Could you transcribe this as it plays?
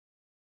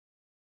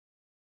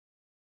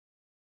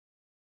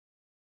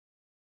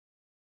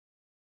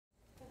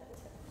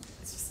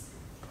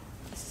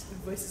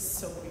voice is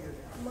so weird.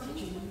 Did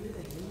you hear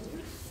the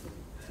Hindu?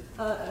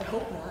 I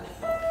hope not.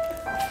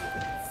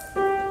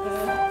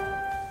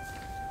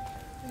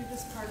 You're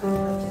just part of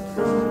the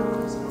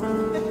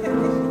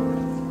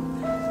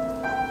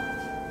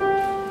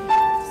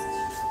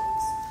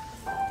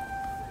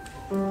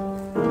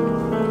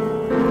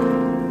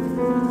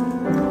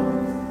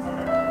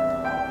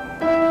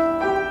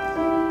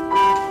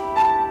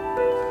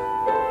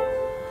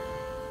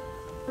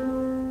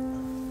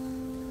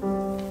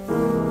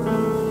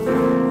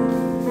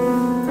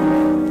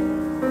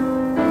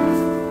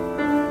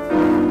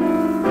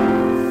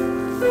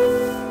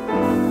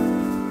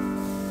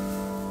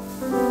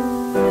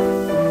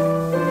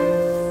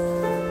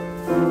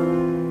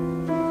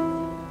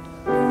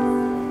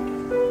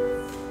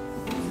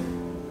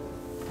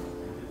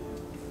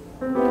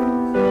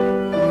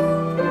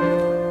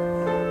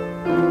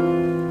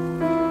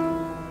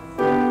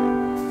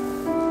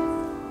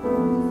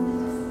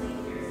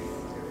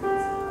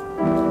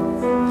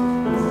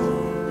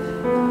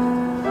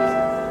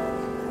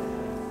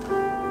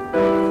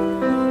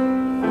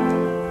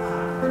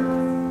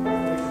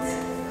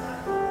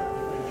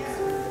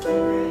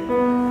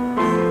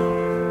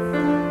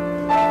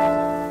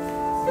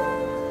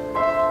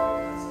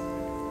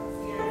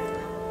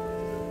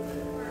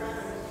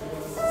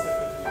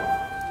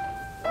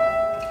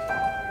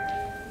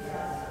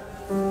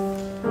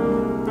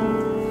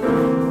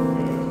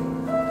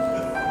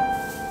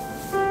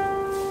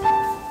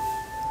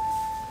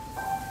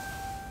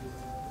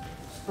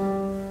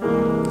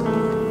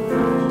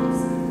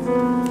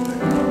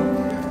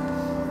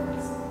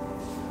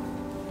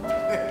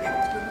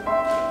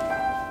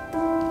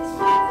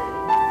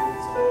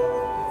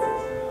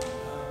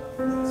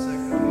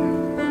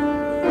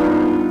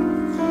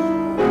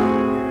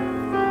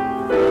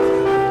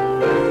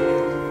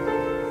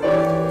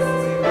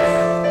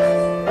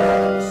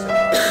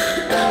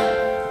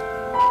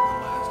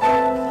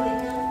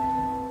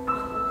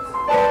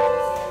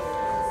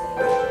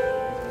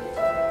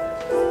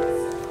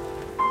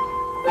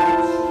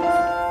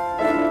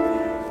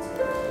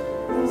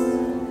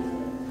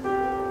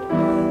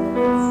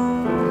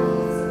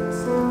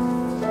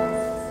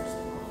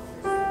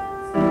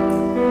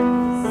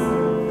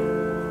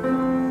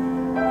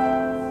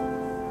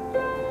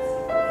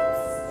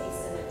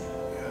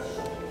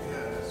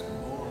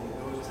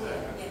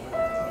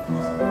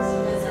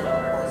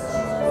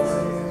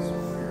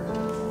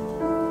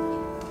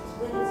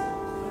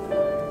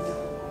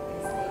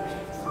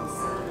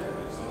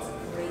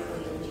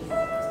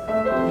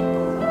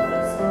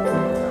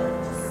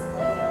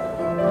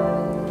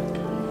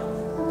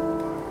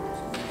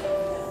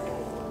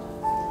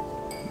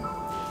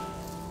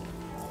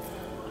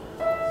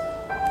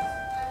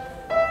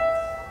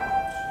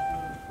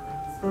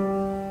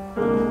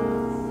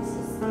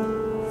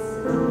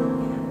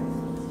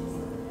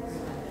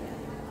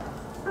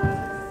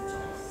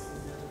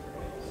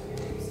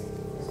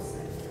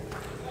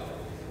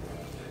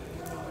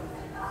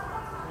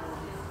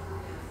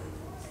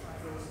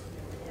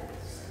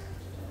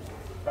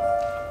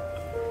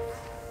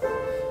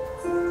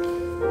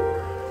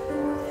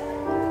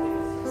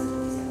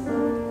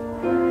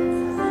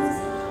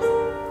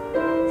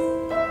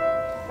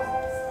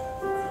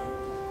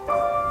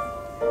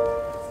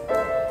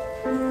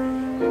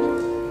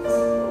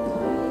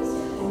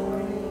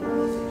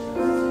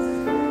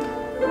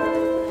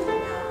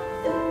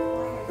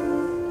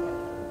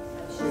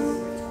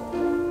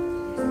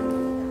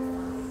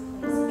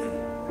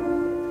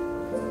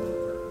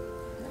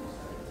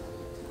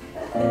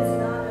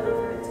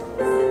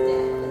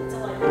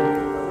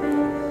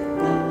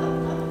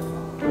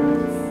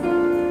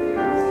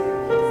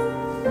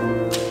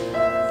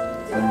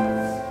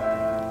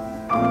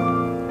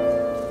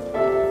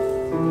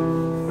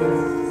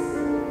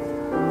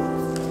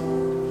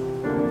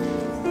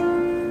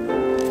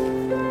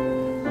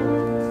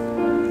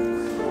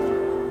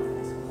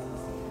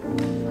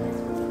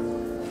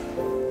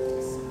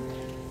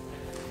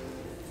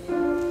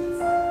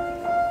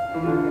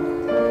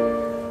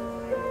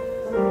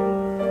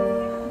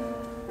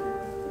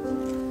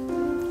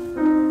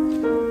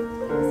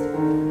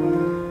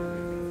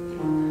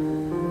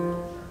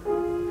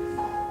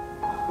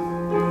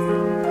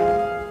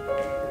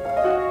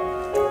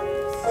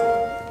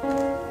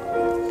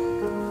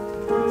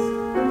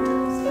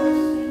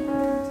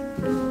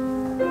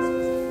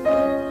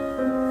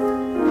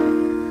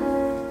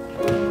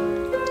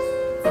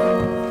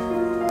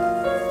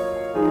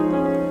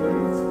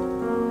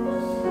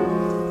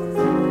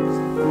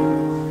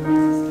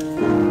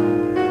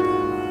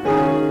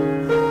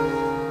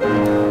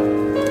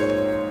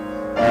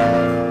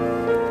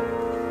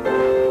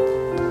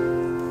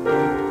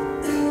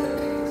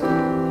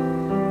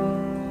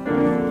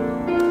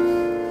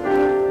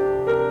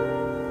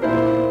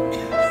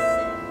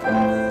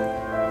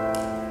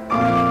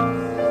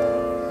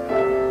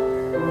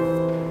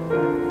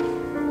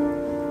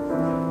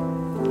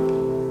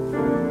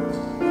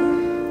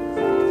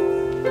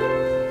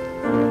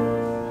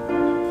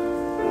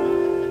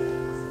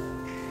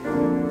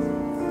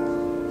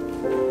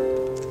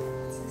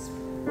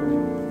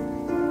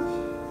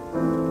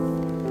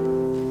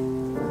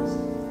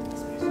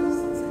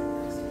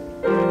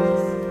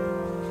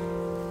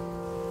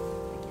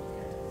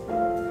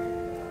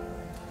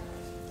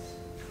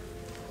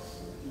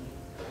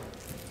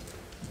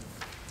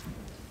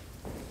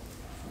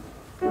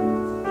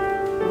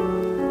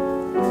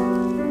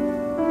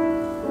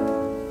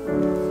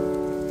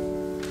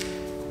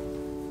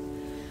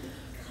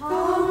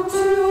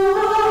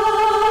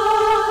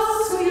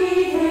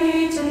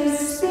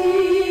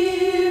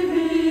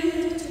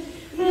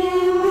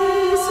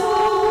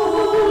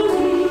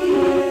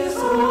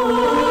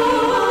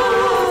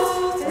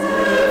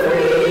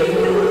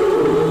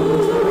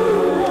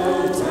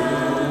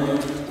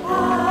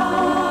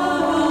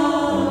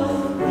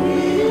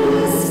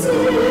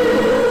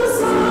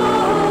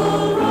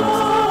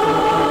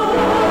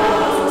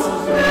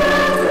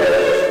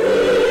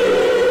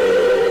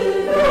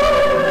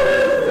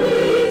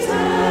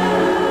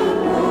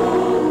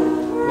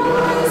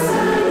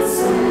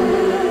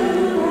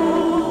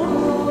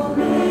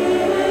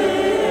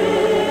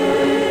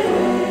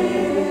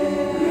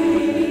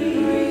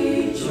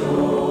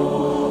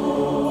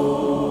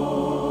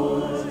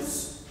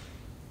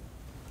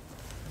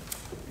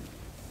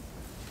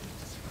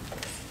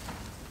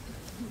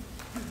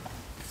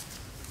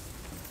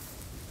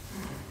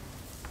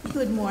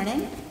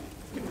morning.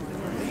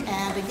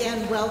 And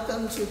again,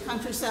 welcome to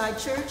Countryside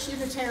Church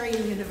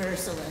Unitarian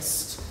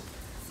Universalist.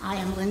 I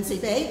am Lindsay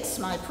Bates.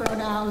 My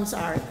pronouns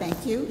are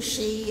thank you,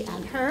 she,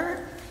 and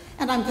her,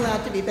 and I'm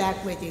glad to be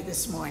back with you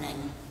this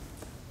morning.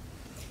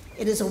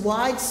 It is a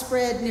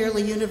widespread,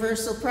 nearly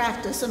universal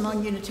practice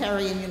among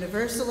Unitarian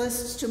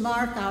Universalists to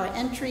mark our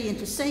entry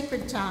into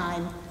sacred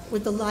time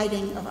with the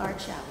lighting of our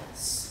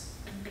chalice.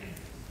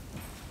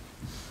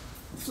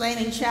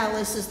 Flaming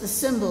chalice is the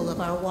symbol of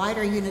our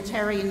wider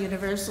Unitarian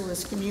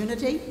Universalist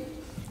community,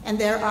 and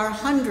there are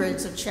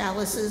hundreds of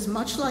chalices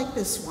much like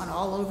this one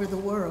all over the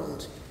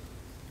world.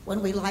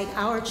 When we light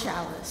our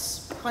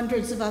chalice,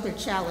 hundreds of other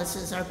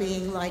chalices are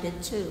being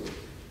lighted too.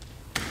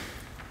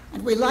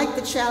 And we light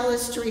the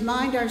chalice to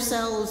remind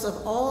ourselves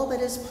of all that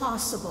is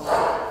possible,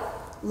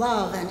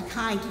 love and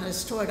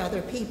kindness toward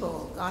other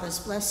people, God has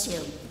bless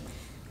you,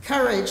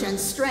 courage and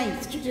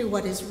strength to do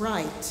what is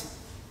right,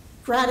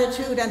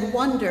 gratitude and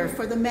wonder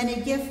for the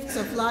many gifts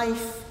of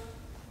life,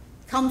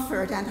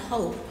 comfort and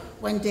hope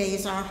when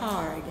days are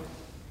hard.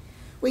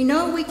 We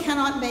know we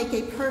cannot make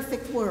a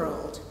perfect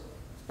world,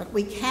 but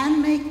we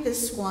can make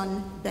this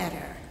one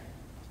better.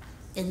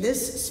 In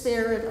this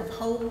spirit of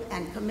hope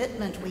and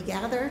commitment we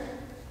gather,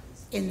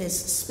 in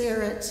this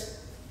spirit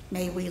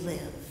may we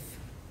live.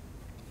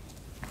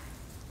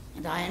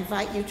 And I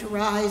invite you to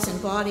rise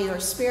in body or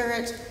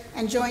spirit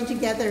and join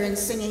together in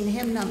singing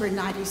hymn number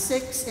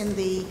 96 in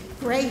the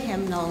gray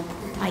hymnal,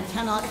 I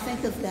Cannot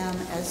Think of Them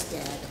as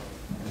Dead.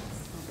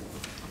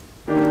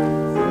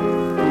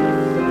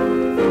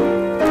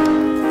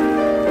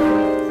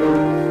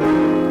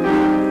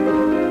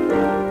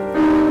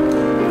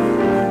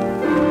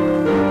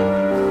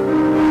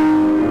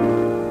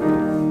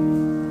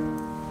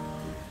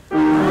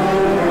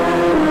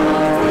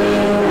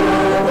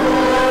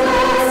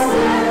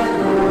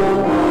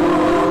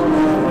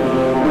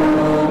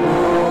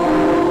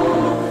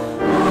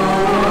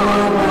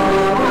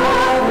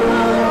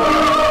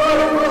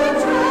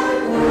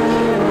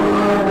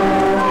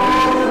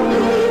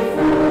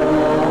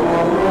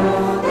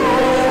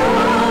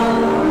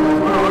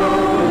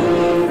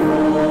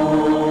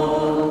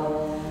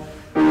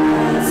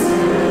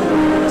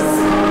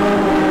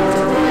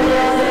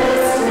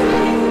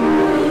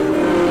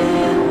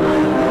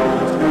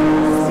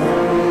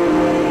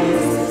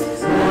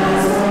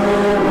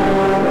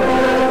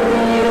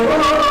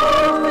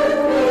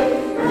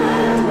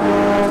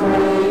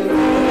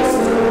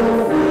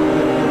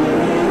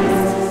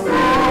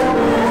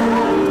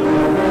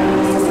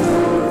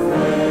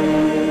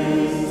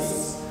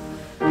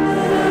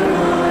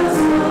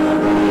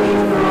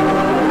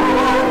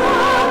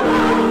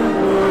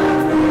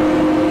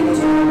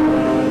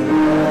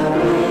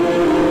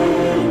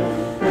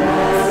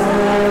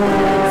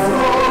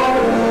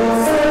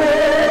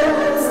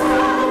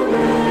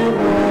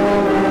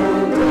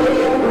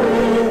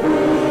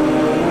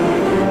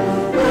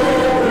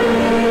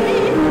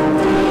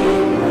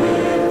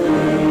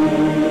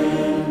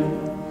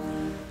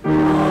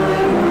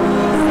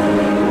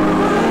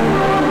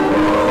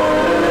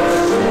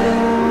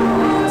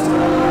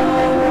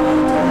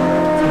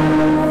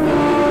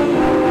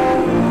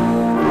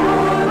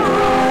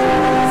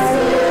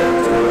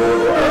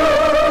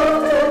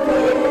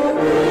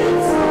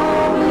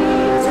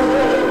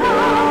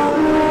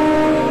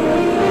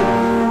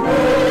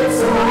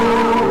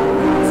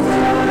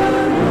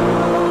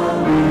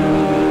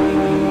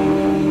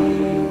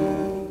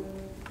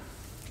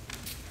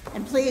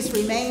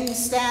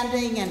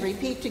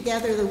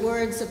 Together the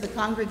words of the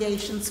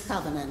congregation's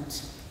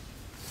covenant.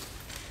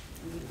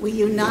 We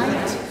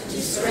unite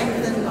to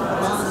strengthen the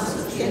bonds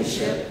of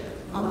kinship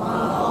among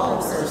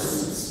all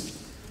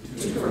persons,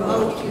 to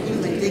promote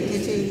human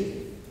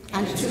dignity,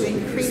 and to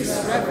increase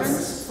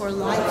reverence for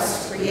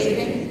life's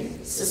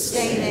creating,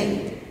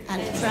 sustaining,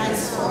 and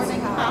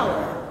transforming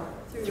power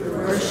through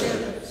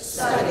worship,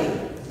 study,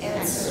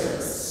 and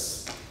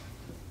service.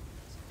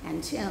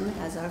 And Tim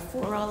has our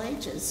For All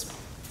Ages.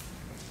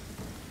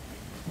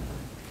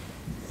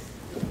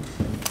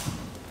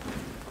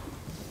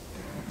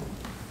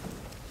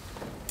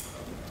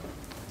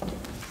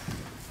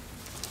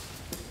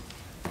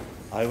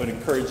 I would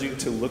encourage you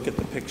to look at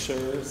the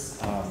pictures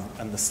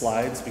and the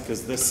slides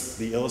because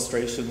the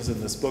illustrations in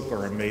this book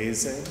are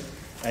amazing,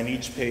 and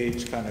each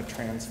page kind of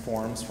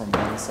transforms from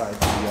one side to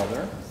the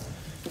other,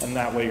 and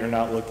that way you're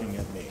not looking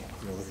at me,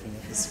 you're looking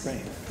at the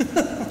screen.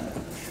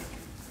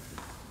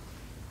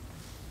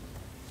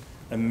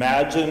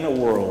 Imagine a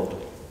World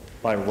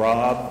by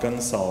Rob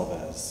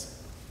Gonsalves.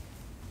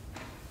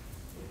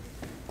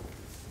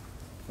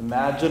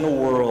 Imagine a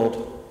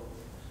world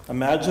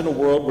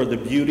where the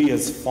beauty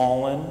has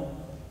fallen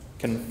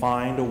can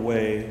find a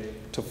way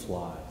to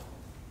fly.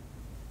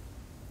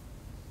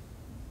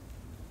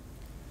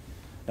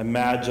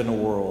 Imagine a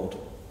world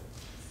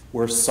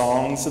where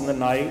songs in the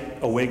night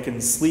awaken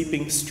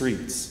sleeping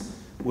streets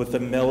with a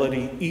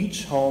melody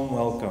each home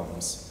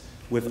welcomes,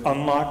 with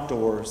unlocked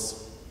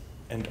doors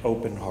and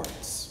open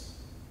hearts.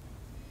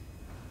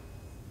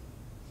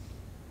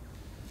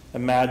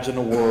 Imagine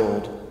a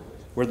world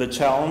where the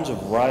challenge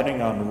of riding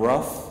on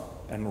rough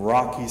and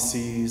rocky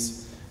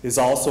seas is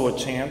also a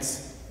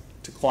chance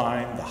to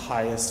climb the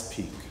highest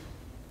peak.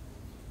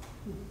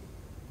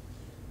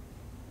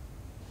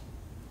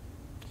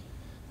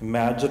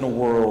 Imagine a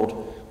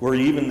world where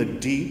even the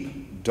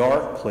deep,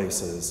 dark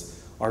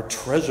places are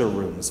treasure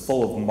rooms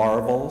full of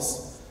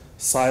marvels,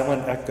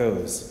 silent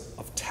echoes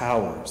of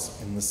towers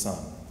in the sun.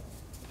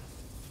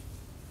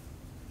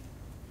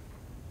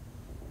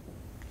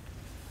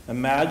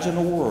 Imagine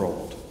a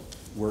world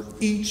where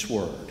each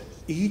word,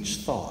 each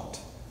thought,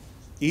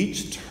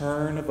 each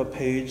turn of a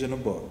page in a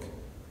book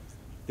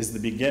is the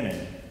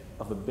beginning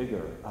of a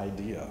bigger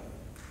idea.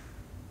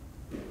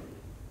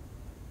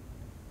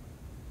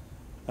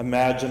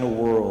 Imagine a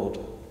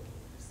world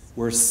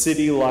where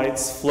city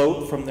lights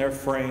float from their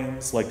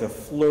frames like a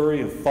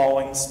flurry of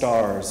falling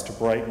stars to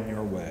brighten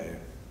your way.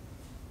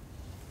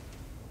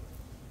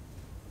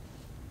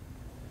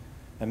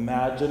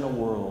 Imagine a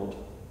world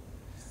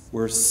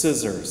where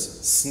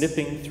scissors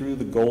snipping through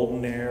the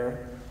golden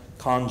air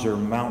conjure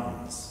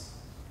mountains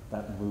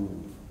that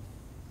move.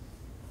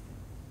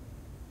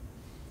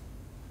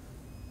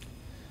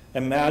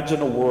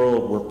 Imagine a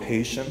world where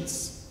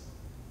patience,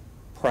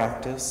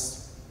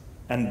 practice,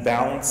 and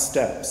balanced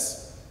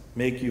steps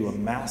make you a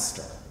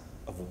master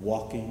of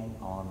walking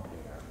on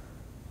air.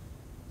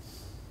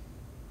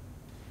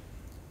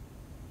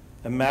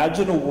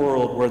 Imagine a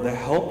world where the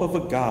help of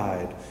a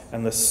guide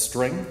and the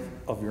strength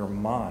of your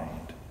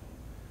mind,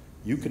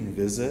 you can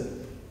visit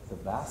the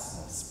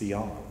vastness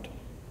beyond.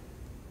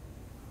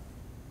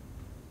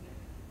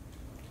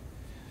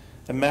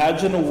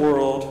 Imagine a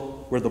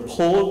world where the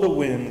pull of the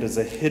wind is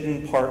a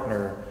hidden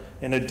partner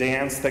in a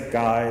dance that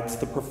guides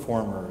the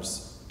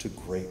performers to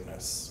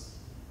greatness.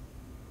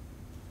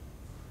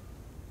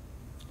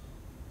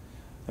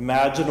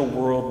 Imagine a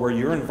world where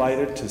you're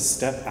invited to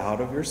step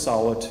out of your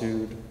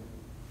solitude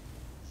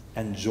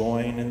and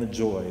join in the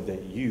joy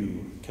that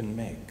you can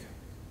make.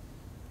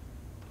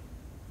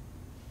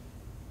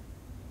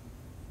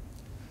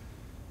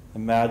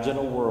 Imagine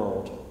a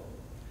world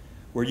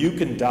where you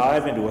can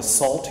dive into a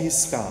salty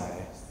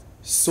sky,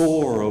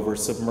 soar over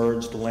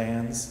submerged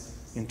lands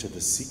into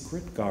the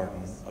secret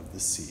garden of the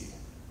sea.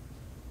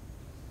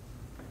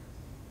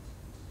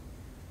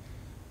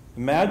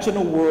 Imagine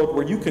a world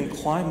where you can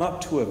climb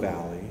up to a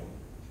valley,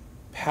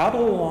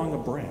 paddle along a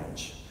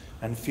branch,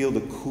 and feel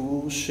the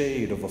cool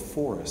shade of a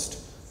forest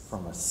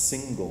from a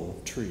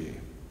single tree.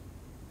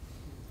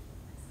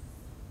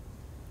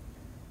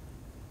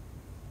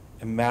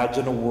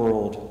 Imagine a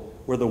world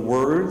where the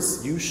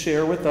words you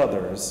share with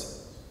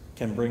others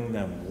can bring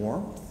them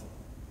warmth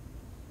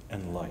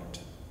and light.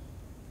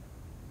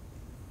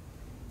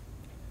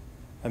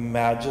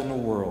 Imagine a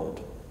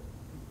world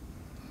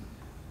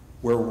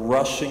where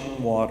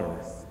rushing water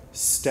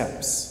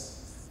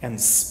steps and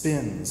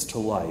spins to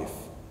life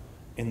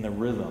in the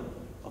rhythm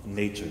of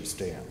nature's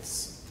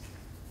dance.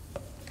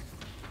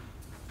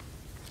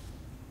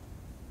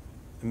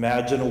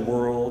 Imagine a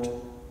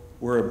world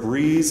where a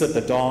breeze at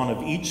the dawn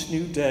of each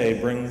new day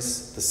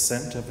brings the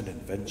scent of an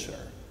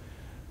adventure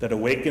that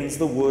awakens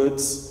the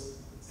woods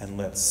and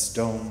lets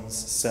stones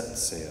set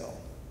sail.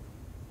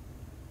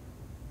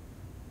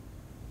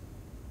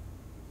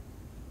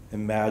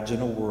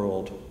 Imagine a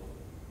world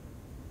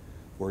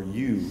where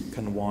you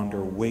can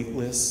wander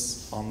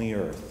weightless on the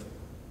earth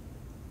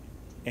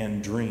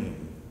and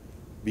dream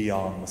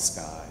beyond the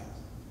sky.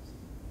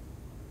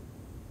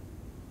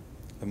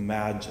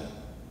 Imagine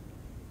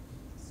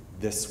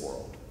this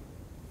world.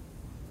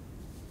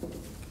 Thank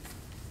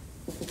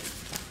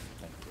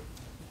you.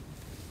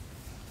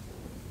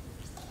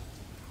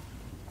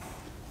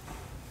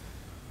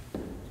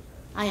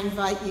 I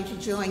invite you to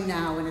join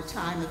now in a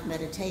time of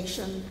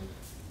meditation,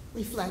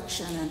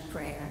 reflection, and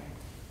prayer.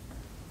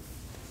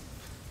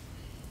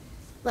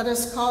 Let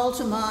us call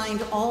to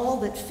mind all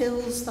that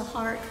fills the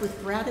heart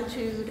with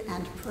gratitude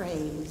and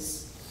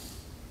praise,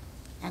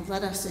 and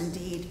let us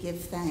indeed give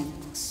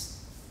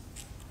thanks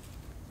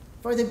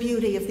for the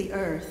beauty of the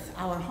earth,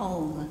 our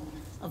home,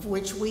 of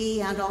which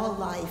we and all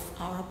life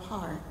are a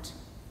part,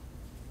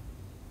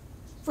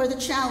 for the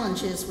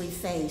challenges we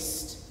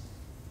faced,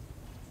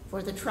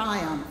 for the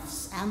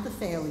triumphs and the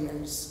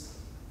failures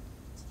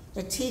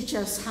that teach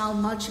us how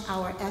much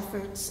our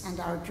efforts and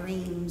our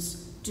dreams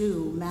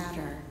do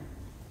matter.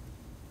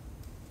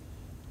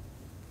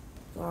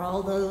 For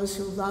all those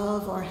who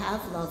love or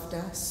have loved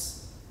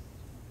us,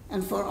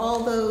 and for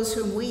all those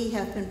whom we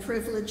have been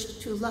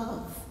privileged to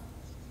love,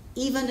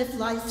 even if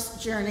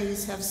life's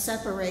journeys have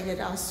separated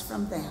us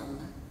from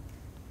them.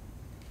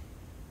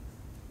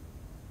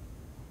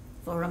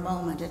 For a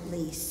moment at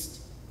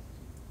least,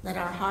 let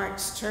our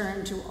hearts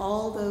turn to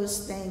all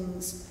those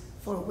things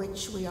for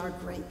which we are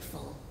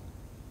grateful.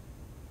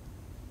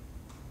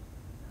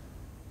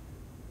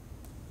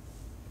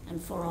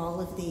 And for all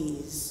of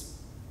these,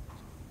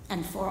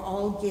 and for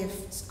all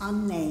gifts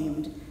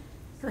unnamed,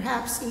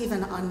 perhaps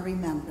even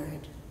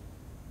unremembered,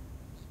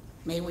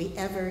 may we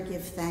ever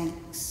give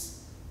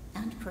thanks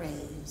and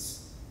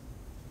praise.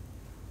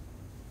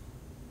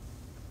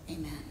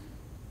 Amen.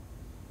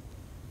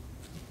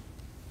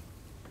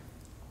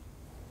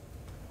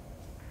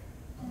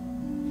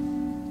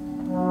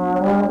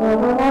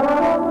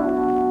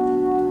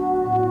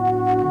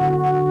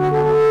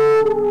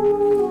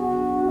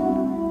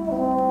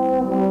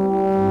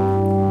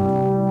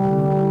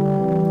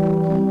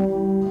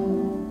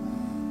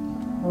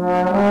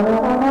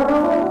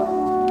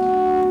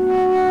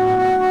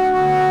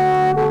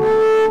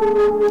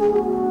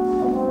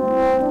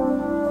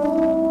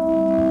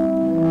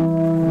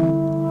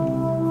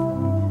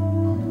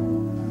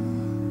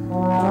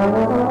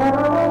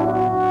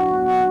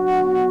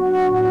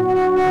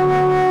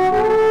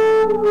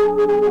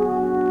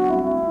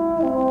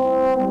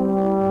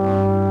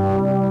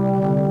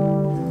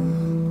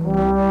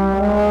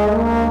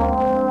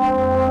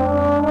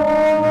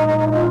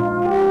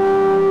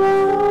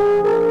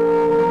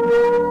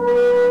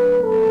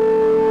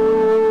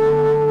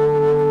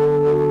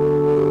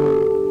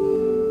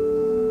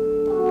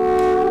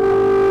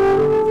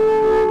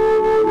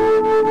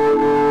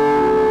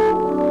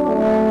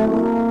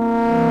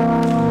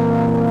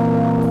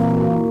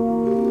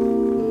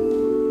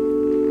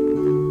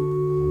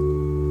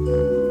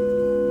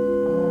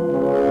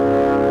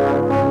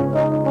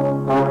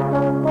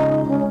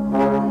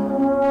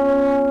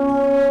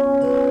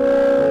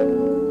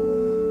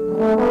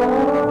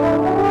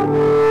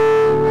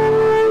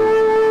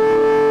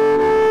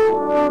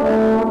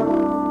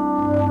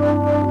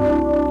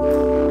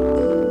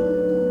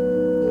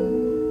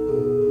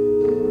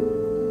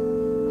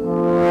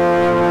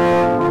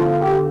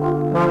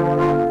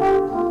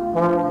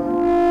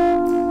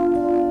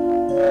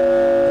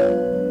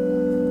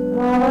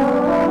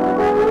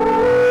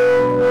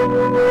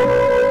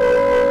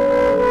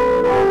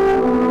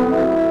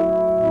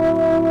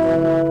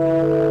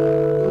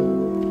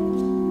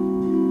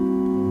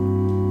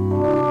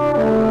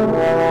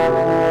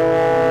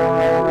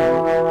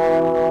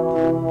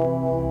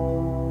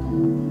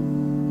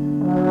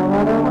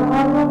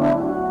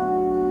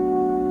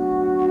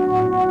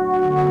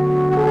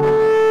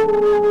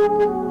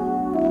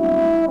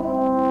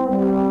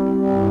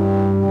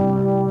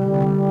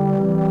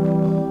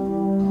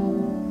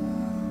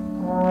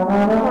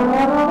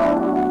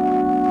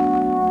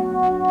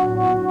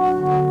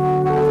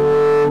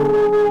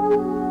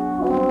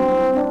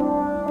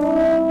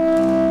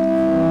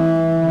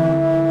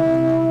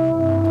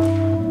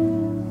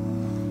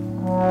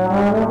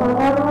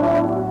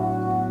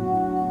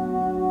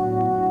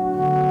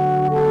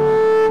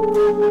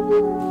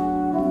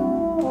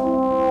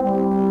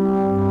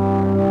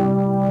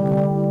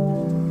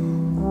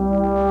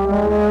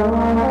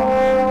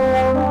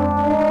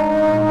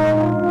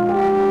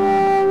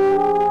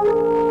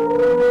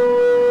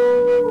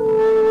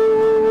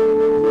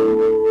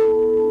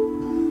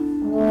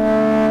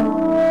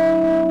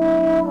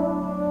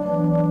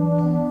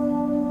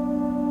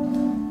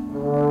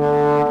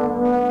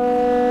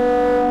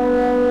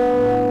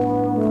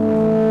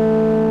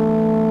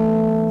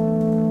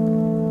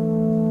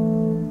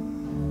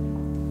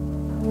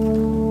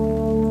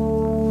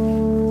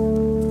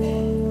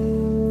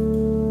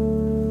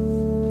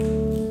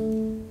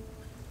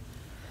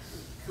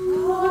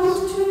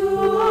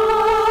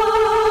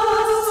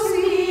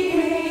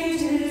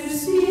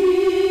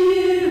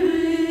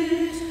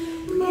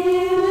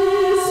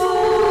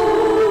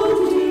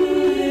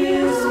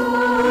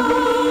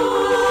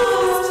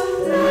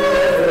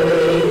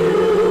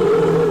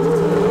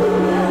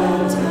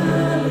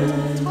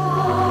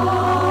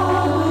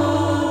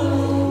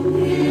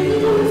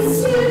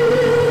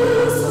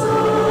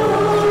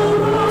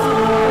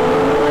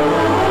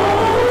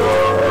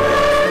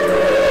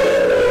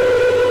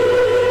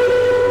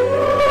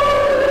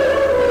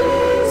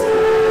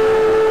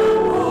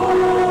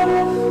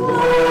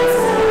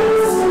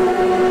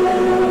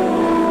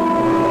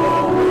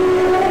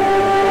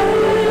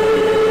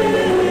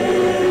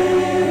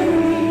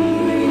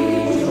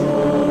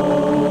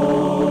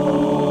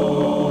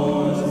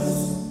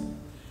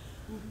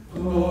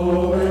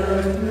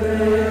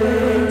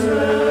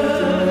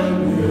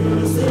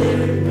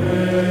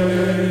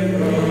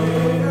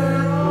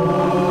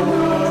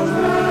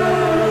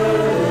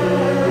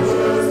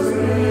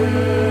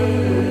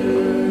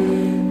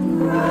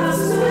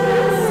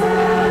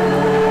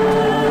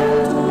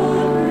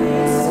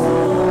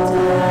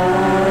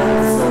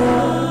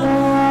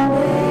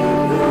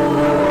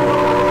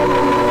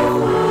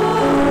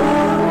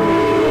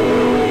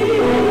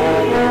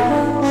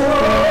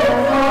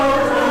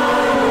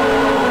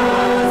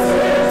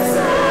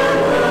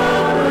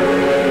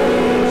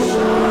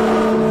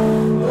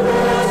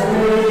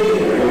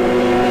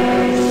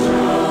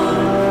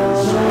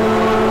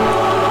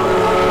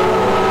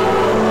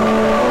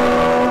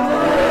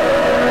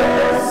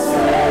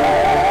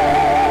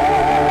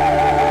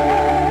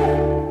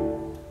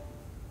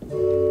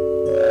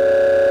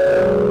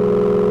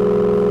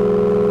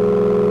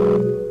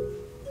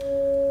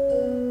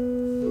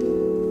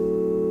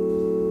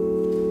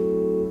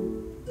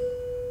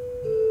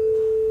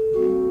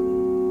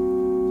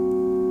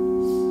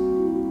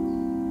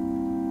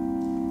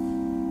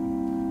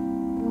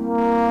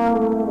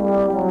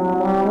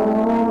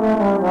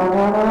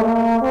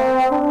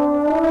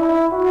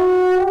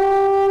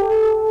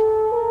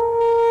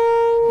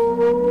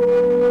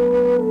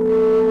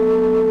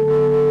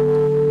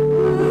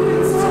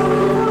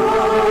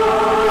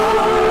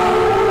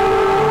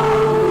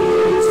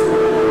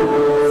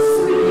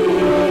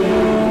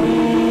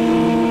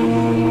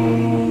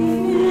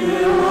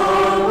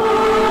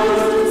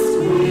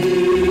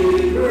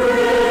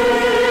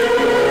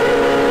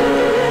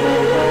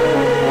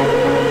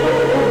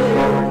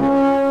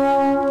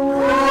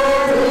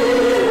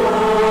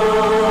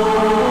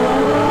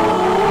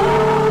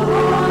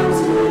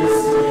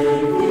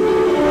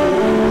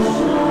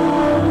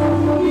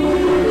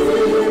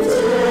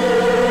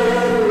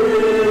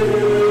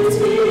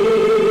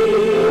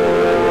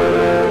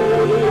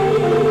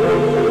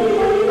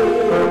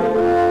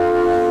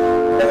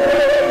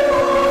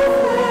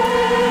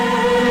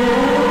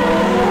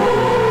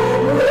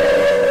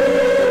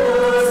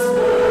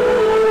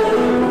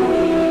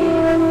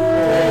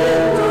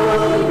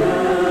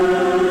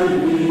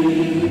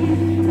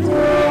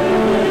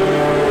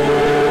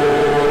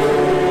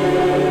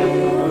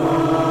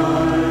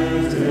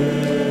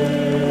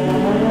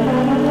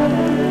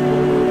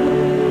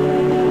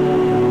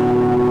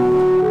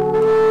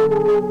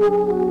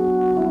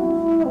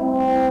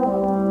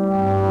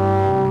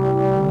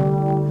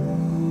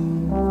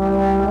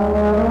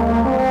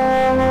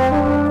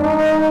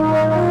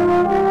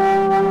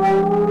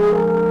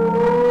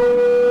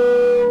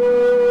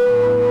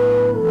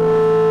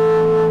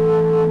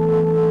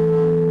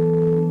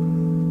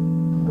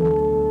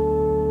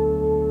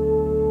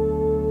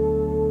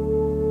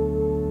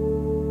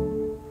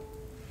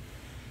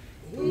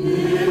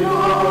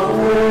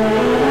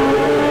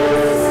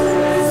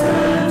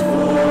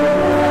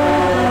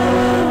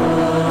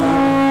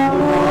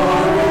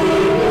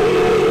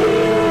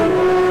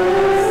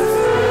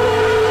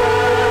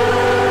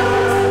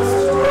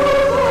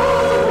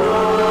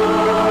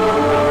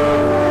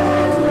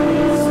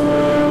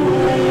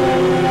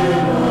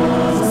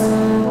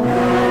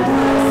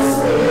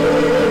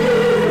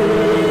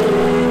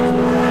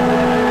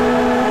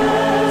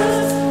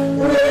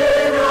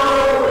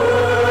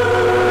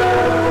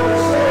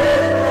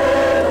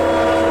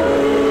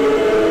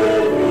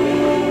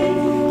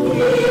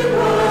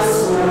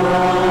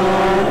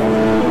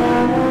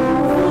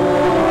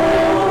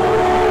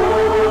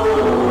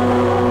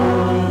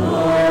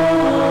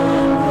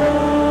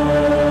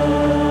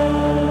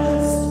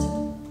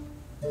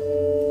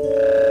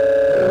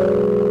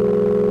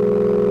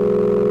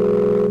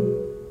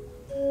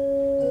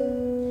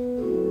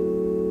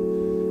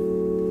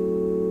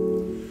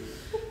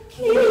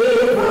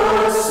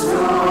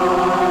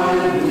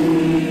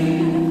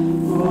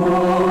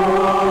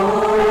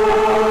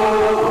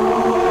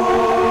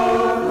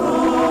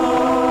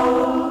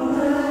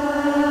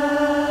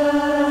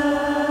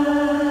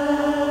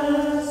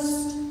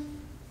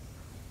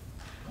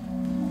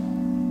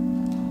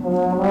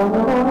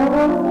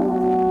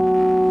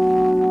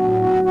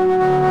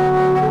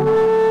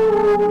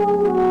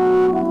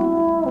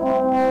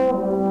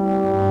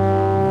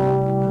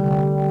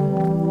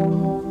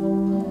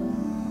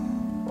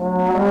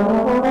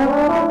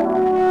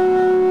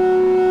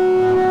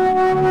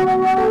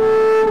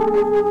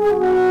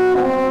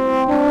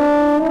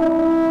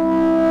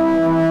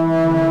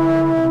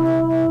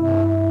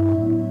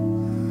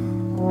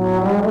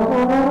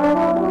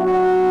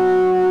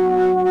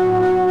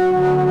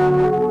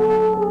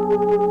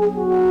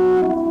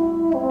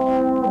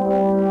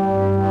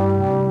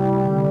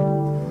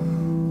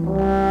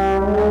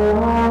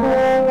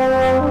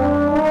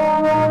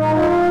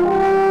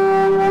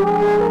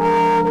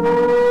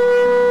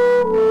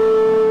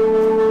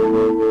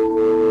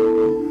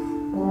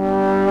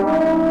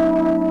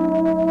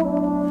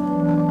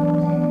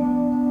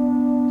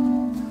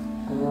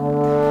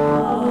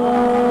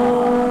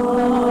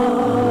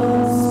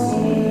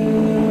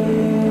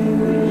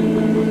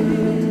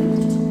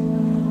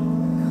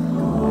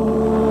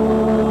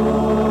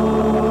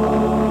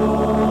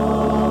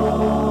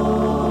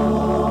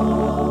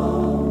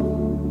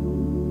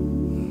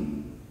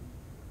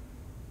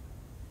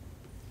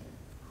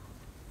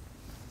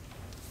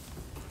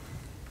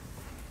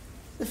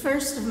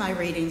 first of my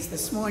readings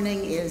this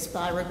morning is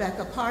by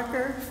Rebecca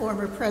Parker,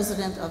 former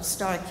president of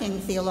Starr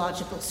King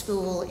Theological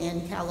School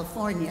in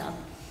California.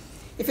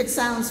 If it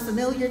sounds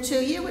familiar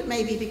to you, it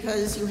may be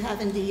because you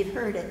have indeed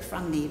heard it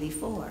from me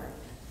before.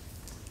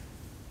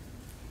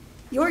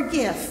 Your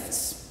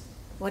gifts,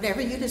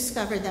 whatever you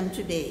discover them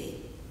to be,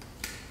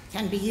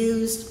 can be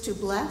used to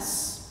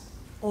bless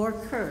or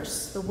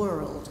curse the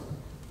world.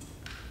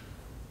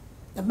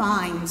 The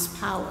mind's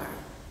power,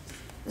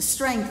 the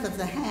strength of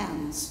the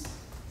hands,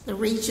 the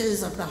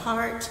reaches of the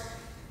heart,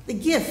 the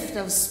gift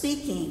of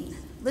speaking,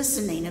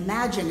 listening,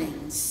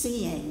 imagining,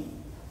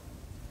 seeing,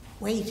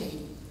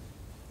 waiting.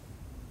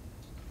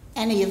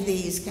 Any of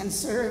these can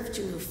serve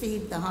to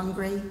feed the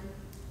hungry,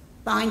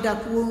 bind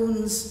up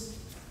wounds,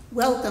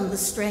 welcome the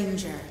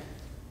stranger,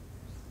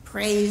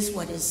 praise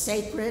what is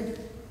sacred,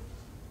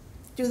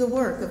 do the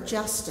work of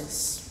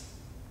justice,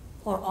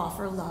 or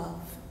offer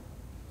love.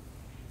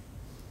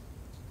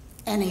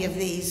 Any of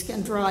these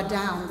can draw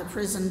down the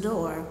prison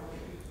door,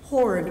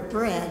 hoard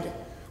bread,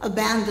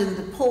 abandon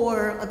the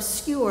poor,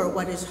 obscure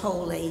what is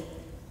holy,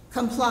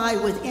 comply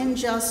with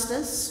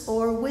injustice,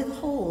 or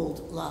withhold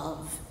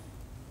love.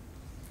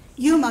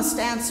 You must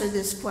answer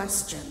this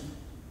question.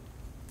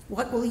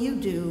 What will you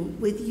do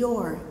with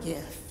your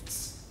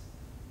gifts?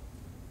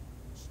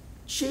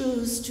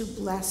 Choose to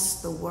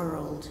bless the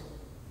world.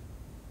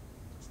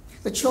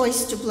 The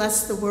choice to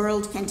bless the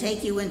world can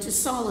take you into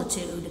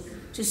solitude,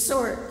 to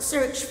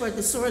search for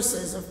the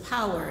sources of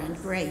power and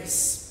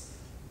grace,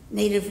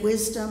 native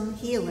wisdom,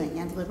 healing,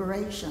 and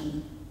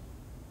liberation.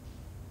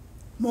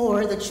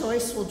 More, the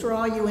choice will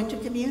draw you into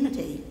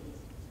community,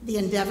 the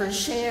endeavors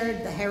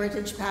shared, the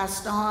heritage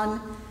passed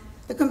on,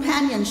 the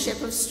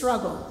companionship of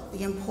struggle,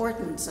 the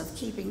importance of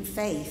keeping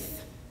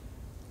faith,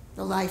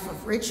 the life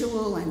of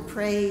ritual and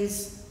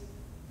praise,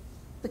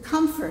 the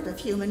comfort of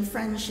human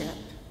friendship,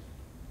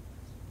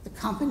 the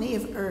company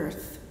of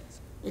earth,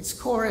 its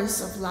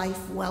chorus of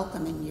life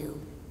welcoming you.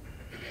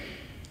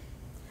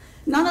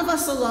 None of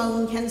us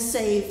alone can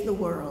save the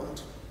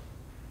world.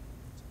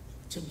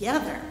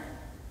 Together,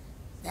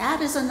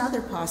 that is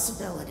another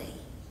possibility,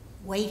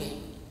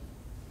 waiting.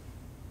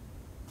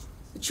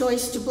 The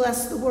choice to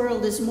bless the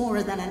world is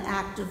more than an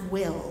act of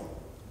will,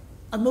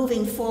 a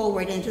moving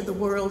forward into the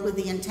world with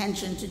the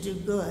intention to do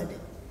good.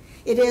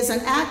 It is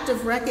an act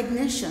of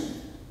recognition,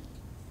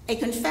 a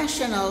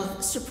confession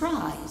of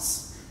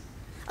surprise,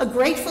 a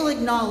grateful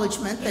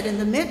acknowledgement that in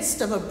the midst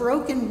of a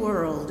broken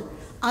world,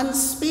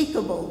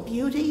 unspeakable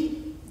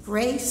beauty,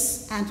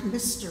 grace, and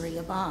mystery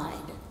abide.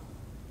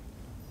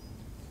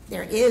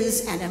 There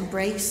is an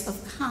embrace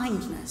of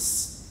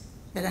kindness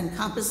that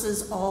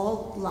encompasses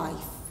all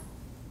life,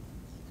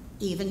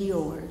 even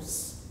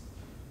yours.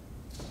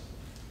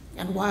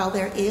 And while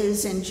there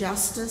is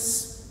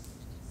injustice,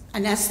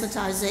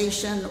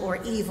 anesthetization,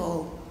 or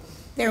evil,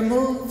 there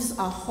moves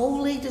a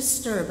holy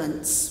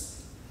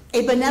disturbance,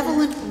 a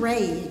benevolent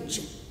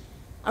rage,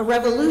 a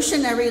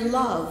revolutionary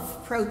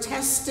love,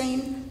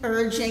 protesting,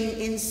 urging,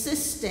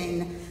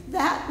 insisting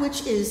that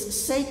which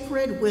is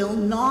sacred will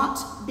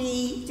not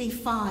be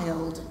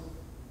defiled.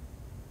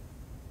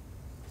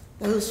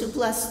 Those who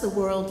bless the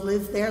world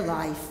live their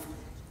life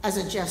as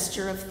a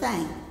gesture of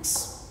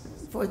thanks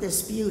for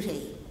this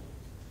beauty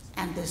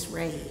and this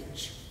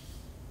rage.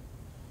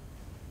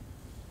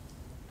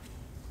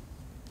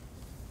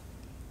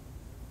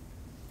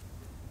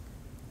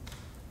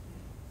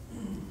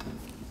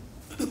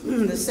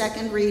 The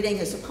second reading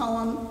is a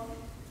poem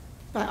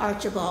by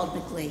Archibald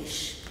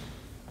MacLeish.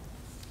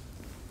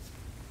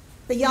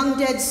 The young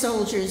dead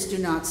soldiers do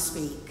not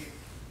speak.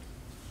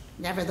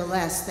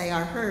 Nevertheless, they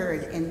are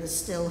heard in the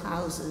still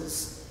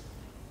houses.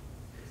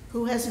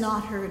 Who has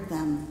not heard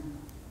them?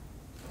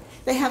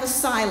 They have a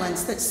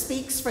silence that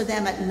speaks for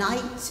them at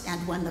night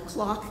and when the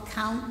clock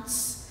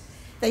counts.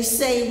 They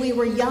say, we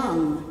were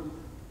young.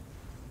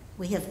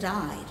 We have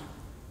died.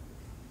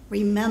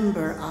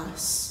 Remember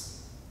us.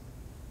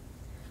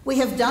 We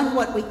have done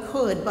what we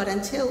could, but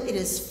until it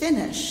is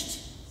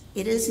finished,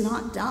 it is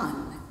not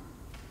done.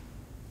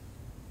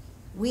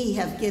 We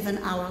have given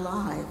our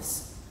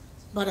lives,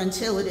 but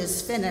until it is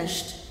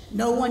finished,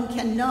 no one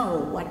can know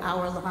what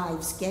our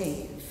lives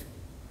gave.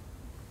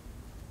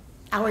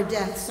 Our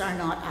deaths are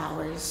not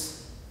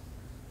ours.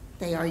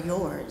 They are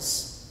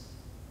yours.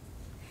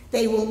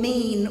 They will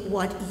mean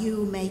what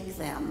you make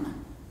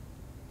them.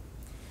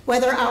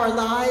 Whether our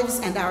lives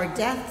and our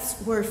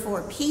deaths were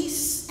for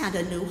peace and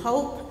a new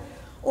hope,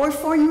 or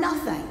for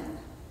nothing,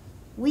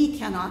 we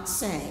cannot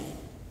say.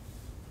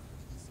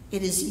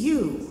 It is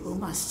you who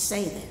must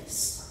say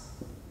this.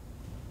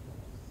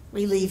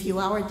 We leave you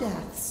our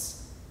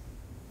deaths.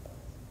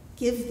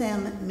 Give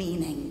them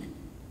meaning.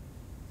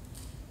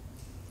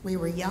 We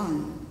were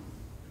young.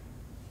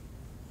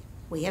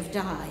 We have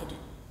died.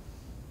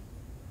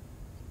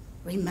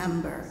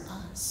 Remember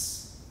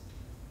us.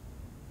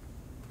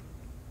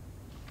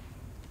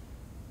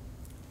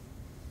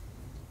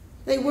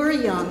 They were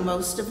young,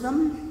 most of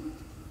them,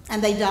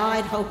 and they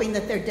died hoping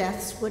that their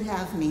deaths would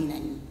have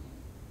meaning.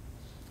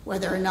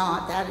 Whether or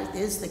not that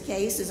is the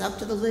case is up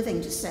to the living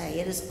to say.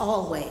 It is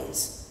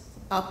always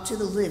up to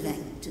the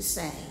living to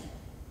say.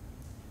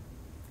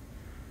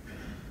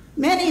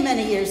 Many,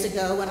 many years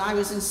ago, when I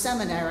was in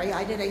seminary,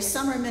 I did a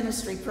summer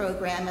ministry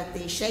program at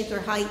the Shaker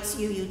Heights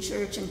UU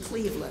Church in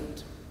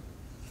Cleveland.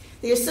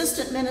 The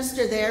assistant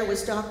minister there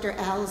was Dr.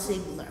 Al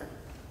Ziegler.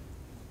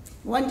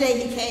 One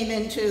day he came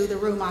into the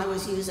room I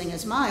was using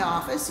as my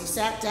office. He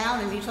sat down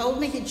and he told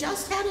me he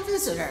just had a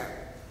visitor,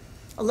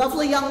 a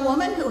lovely young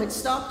woman who had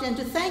stopped in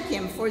to thank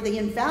him for the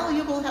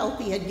invaluable help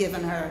he had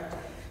given her,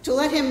 to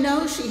let him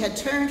know she had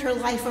turned her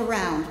life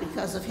around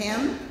because of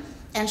him,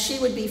 and she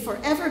would be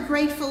forever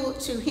grateful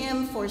to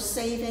him for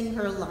saving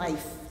her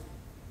life.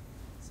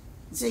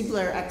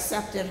 Ziegler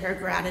accepted her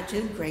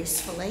gratitude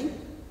gracefully,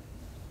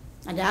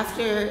 and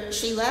after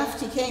she left,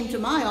 he came to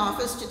my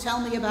office to tell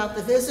me about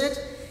the visit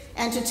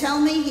and to tell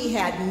me he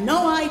had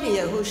no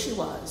idea who she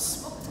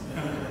was,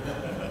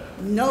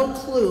 no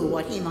clue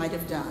what he might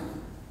have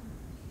done.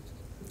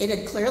 It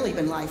had clearly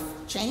been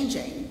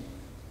life-changing,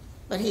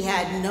 but he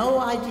had no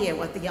idea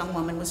what the young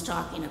woman was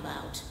talking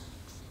about.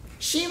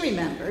 She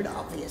remembered,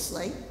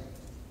 obviously.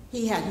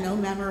 He had no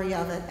memory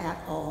of it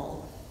at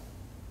all.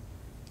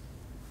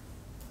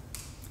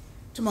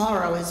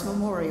 Tomorrow is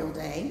Memorial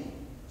Day,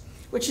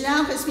 which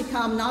now has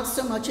become not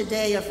so much a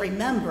day of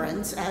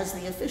remembrance as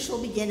the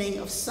official beginning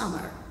of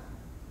summer.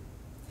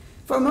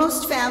 For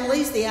most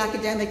families, the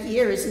academic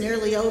year is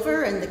nearly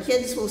over and the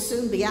kids will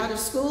soon be out of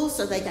school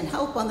so they can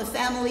help on the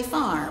family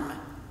farm,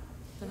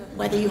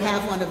 whether you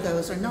have one of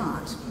those or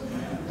not.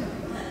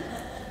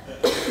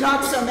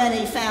 Not so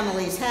many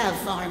families have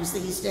farms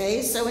these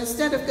days, so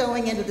instead of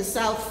going into the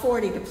South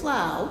 40 to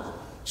plow,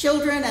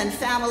 children and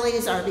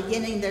families are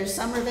beginning their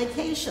summer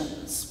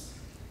vacations.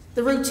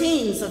 The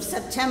routines of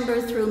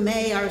September through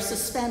May are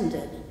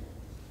suspended.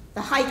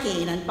 The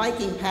hiking and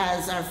biking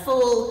paths are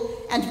full,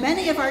 and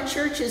many of our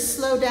churches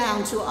slow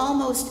down to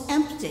almost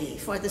empty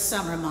for the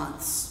summer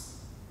months.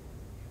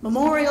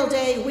 Memorial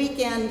Day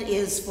weekend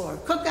is for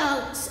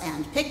cookouts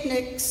and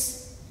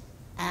picnics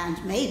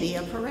and maybe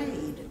a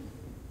parade.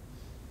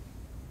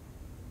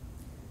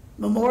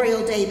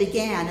 Memorial Day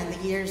began in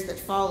the years that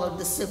followed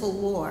the Civil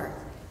War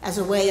as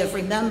a way of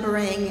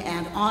remembering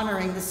and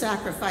honoring the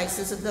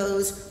sacrifices of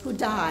those who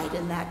died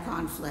in that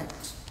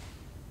conflict.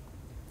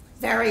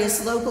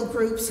 Various local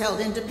groups held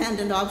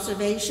independent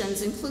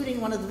observations, including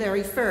one of the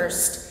very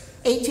first,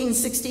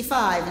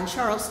 1865 in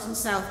Charleston,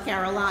 South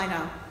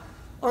Carolina,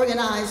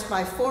 organized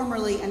by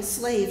formerly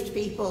enslaved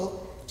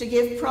people to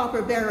give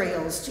proper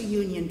burials to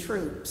Union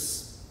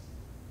troops.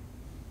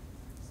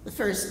 The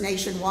first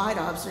nationwide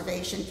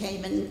observation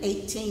came in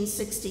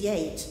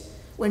 1868,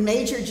 when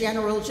Major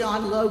General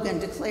John Logan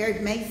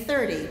declared May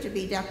 30 to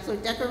be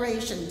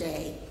Decoration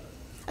Day,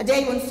 a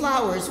day when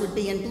flowers would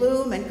be in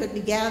bloom and could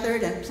be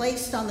gathered and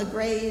placed on the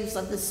graves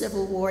of the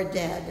Civil War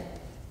dead,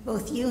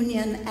 both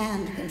Union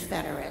and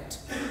Confederate.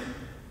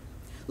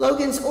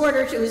 Logan's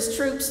order to his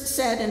troops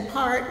said, in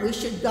part, we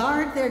should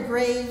guard their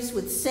graves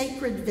with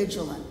sacred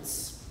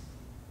vigilance.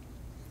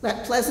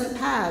 Let pleasant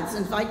paths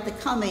invite the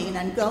coming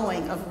and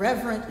going of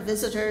reverent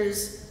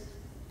visitors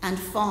and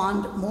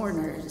fond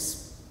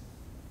mourners.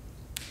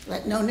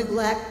 Let no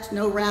neglect,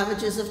 no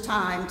ravages of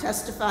time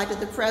testify to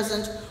the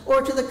present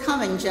or to the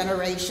coming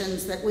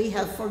generations that we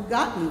have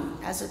forgotten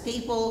as a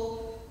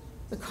people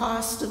the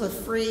cost of a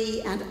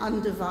free and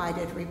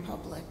undivided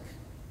republic.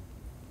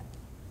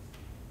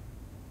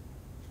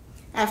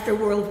 After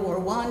World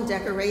War I,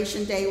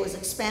 Decoration Day was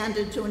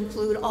expanded to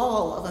include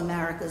all of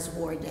America's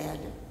war dead.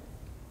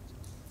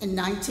 In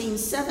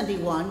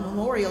 1971,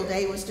 Memorial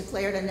Day was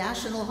declared a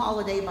national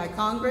holiday by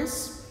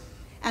Congress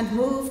and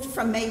moved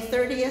from May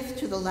 30th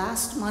to the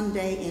last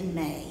Monday in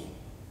May.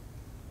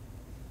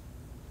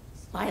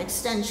 By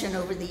extension,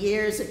 over the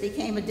years, it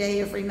became a day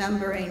of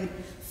remembering,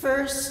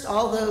 first,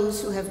 all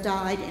those who have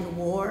died in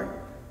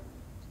war,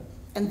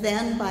 and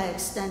then, by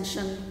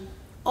extension,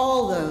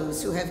 all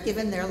those who have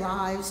given their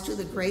lives to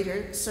the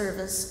greater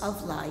service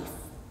of life,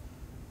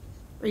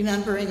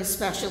 remembering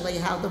especially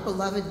how the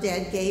beloved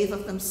dead gave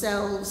of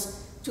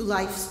themselves to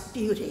life's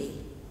beauty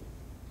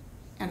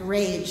and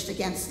raged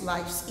against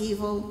life's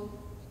evil,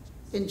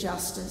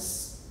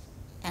 injustice,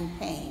 and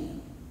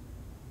pain.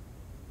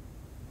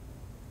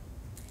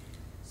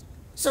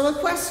 So a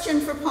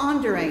question for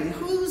pondering: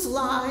 whose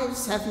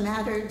lives have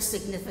mattered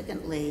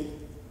significantly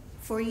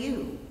for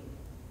you?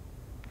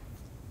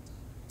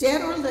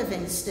 Dead or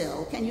living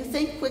still, can you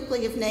think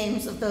quickly of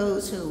names of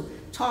those who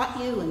taught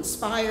you,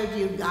 inspired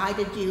you,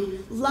 guided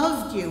you,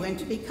 loved you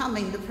into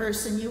becoming the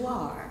person you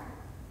are?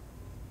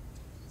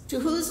 To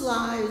whose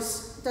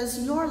lives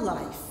does your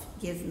life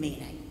give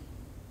meaning?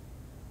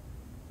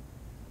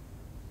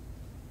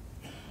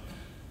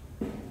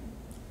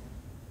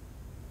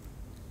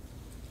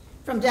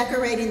 From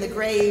decorating the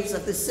graves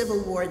of the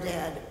Civil War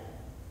dead,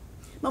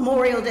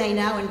 Memorial Day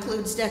now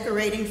includes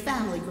decorating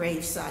family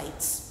grave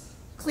sites,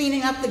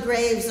 cleaning up the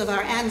graves of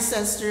our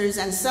ancestors,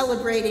 and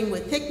celebrating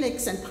with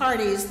picnics and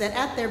parties that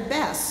at their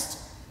best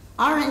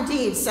are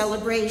indeed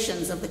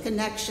celebrations of the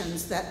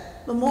connections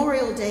that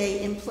Memorial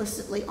Day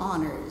implicitly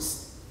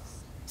honors.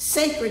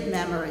 Sacred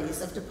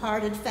memories of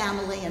departed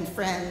family and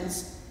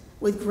friends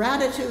with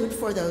gratitude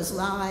for those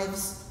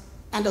lives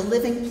and a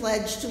living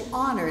pledge to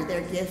honor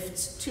their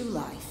gifts to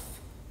life.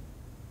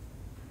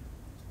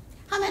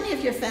 How many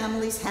of your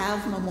families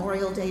have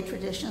Memorial Day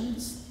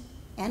traditions?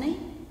 Any?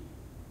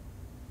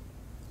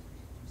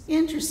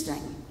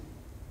 Interesting.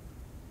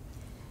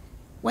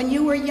 When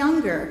you were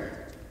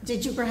younger,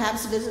 did you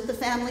perhaps visit the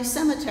family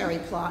cemetery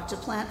plot to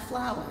plant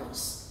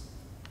flowers?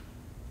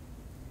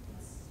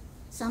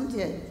 Some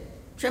did.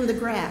 Trim the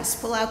grass,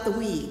 pull out the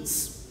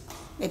weeds,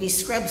 maybe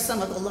scrub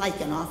some of the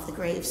lichen off the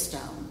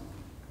gravestone.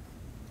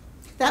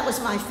 That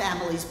was my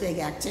family's big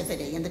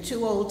activity. In the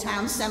two old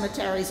town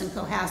cemeteries in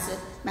Cohasset,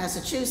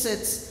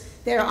 Massachusetts,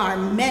 there are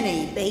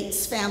many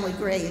Bates family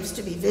graves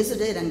to be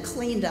visited and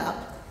cleaned up,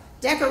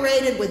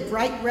 decorated with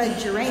bright red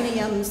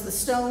geraniums, the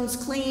stones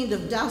cleaned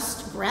of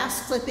dust,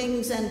 grass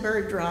clippings, and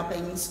bird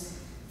droppings,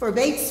 for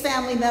Bates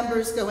family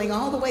members going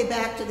all the way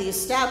back to the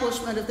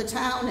establishment of the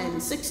town in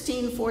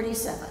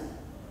 1647.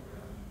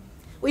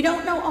 We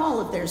don't know all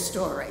of their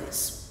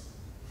stories,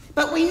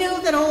 but we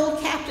knew that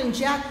old Captain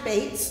Jack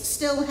Bates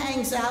still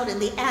hangs out in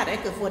the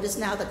attic of what is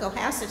now the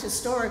Cohasset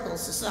Historical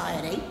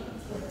Society,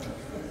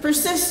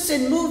 persists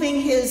in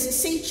moving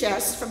his sea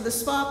chest from the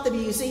spot the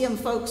museum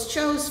folks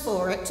chose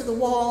for it to the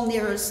wall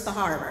nearest the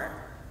harbor.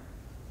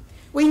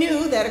 We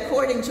knew that,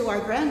 according to our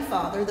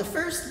grandfather, the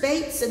first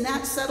Bates in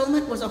that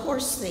settlement was a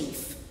horse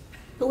thief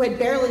who had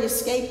barely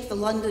escaped the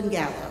London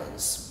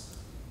gallows.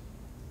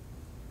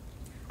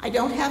 I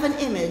don't have an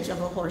image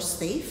of a horse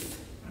thief,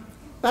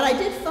 but I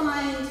did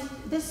find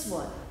this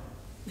one.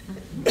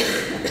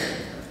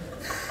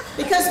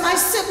 Because my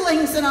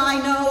siblings and I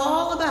know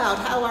all about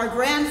how our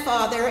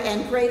grandfather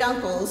and great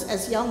uncles,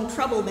 as young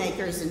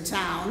troublemakers in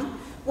town,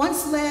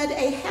 once led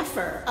a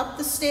heifer up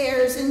the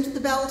stairs into the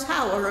bell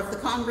tower of the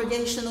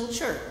Congregational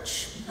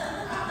Church.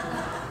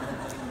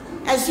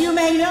 As you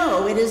may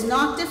know, it is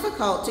not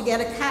difficult to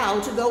get a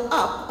cow to go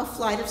up a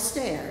flight of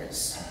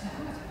stairs.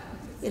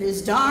 It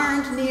is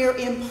darned near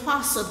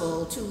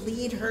impossible to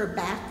lead her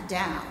back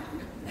down.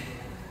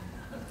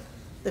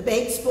 The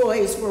Bates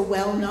boys were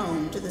well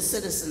known to the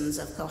citizens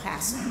of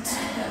Cohasset.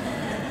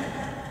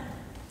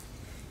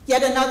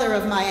 Yet another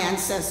of my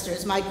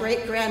ancestors, my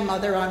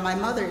great-grandmother on my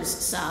mother's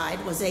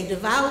side, was a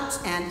devout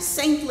and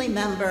saintly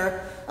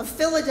member of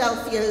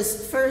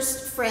Philadelphia's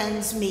First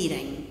Friends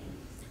meeting,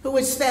 who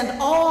would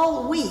spend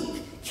all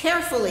week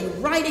carefully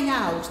writing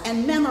out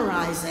and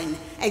memorizing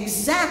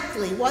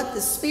exactly what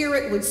the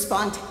Spirit would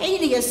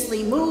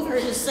spontaneously move her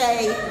to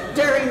say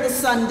during the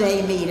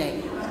Sunday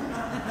meeting.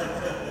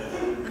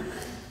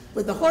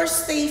 With the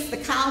horse thief, the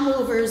cow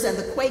movers, and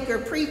the Quaker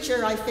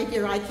preacher, I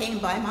figure I came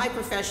by my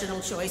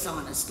professional choice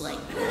honestly.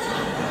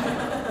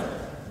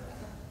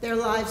 Their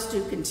lives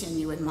do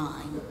continue in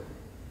mine.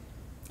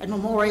 And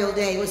Memorial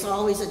Day was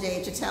always a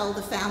day to tell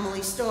the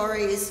family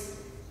stories,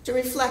 to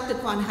reflect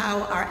upon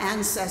how our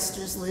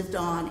ancestors lived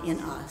on in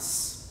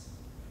us.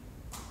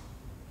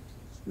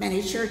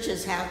 Many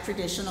churches have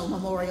traditional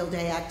Memorial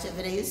Day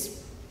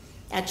activities.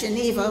 At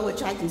Geneva,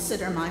 which I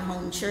consider my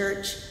home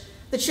church,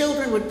 the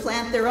children would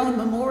plant their own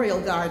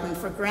memorial garden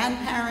for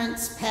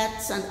grandparents,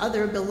 pets, and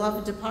other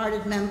beloved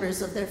departed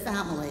members of their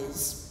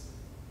families.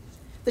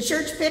 The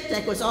church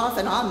picnic was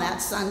often on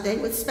that Sunday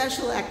with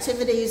special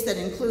activities that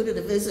included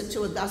a visit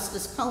to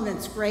Augustus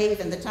Conant's grave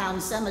in the town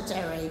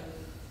cemetery,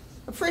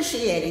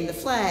 appreciating the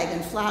flag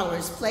and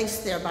flowers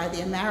placed there by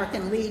the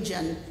American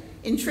Legion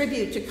in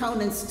tribute to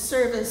Conant's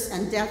service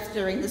and death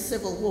during the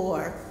Civil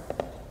War,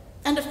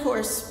 and of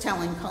course,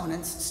 telling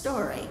Conant's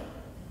story.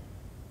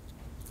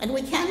 And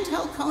we can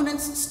tell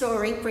Conant's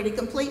story pretty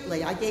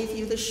completely. I gave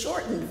you the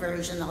shortened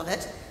version of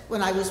it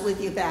when I was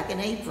with you back in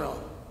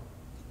April.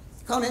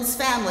 Conant's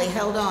family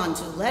held on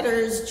to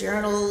letters,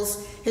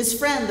 journals. His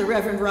friend, the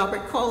Reverend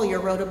Robert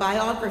Collier, wrote a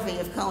biography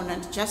of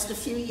Conant just a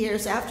few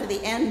years after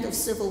the end of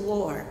Civil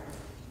War.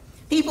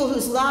 People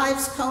whose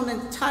lives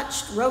Conant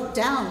touched wrote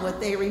down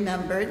what they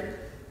remembered,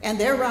 and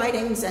their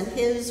writings and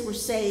his were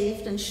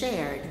saved and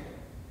shared.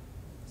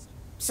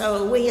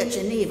 So we at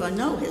Geneva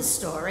know his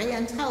story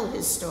and tell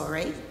his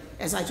story,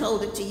 as I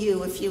told it to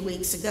you a few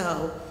weeks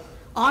ago,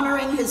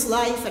 honoring his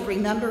life and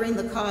remembering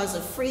the cause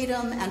of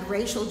freedom and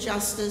racial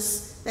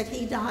justice that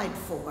he died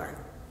for.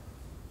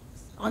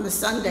 On the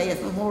Sunday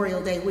of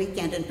Memorial Day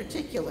weekend in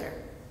particular,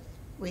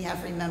 we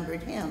have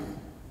remembered him.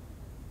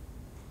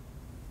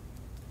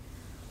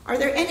 Are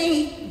there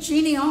any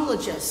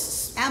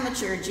genealogists,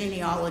 amateur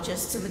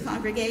genealogists in the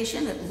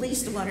congregation? At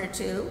least one or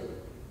two.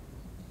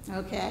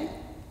 Okay.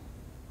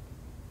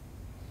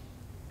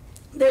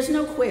 There's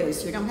no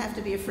quiz. You don't have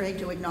to be afraid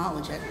to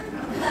acknowledge it.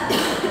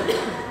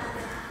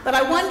 But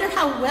I wonder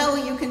how well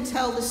you can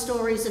tell the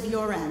stories of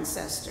your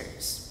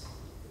ancestors.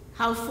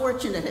 How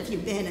fortunate have you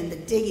been in the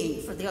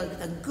digging for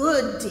the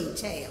good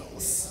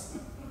details?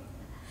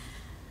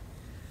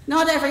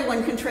 Not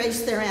everyone can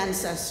trace their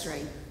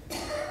ancestry.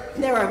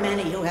 There are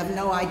many who have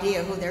no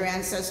idea who their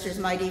ancestors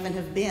might even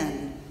have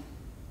been.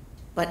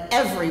 But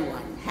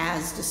everyone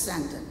has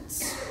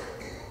descendants.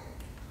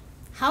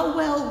 How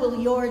well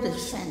will your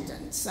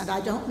descendants, and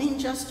I don't mean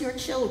just your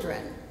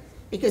children,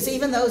 Because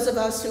even those of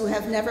us who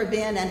have never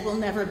been and will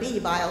never be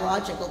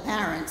biological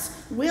parents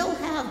will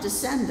have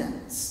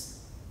descendants.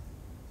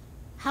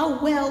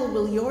 How well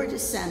will your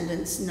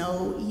descendants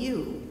know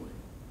you?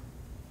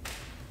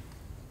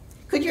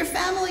 Could your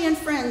family and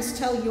friends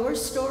tell your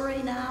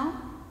story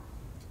now?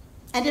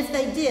 And if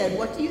they did,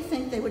 what do you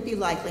think they would be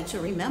likely to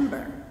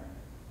remember?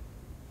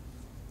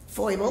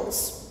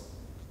 Foibles?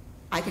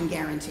 I can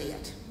guarantee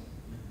it.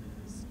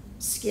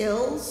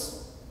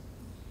 Skills?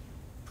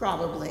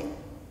 Probably.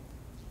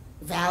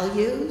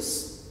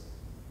 Values?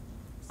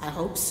 I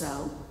hope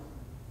so.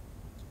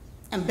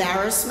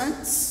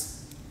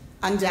 Embarrassments?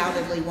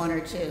 Undoubtedly one or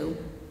two.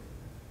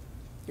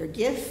 Your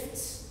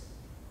gifts?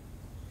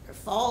 Your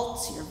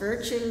faults? Your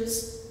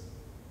virtues?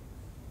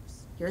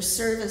 Your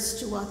service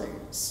to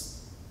others?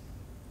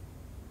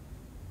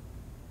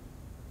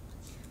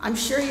 I'm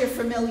sure you're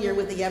familiar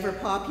with the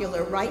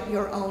ever-popular write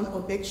your own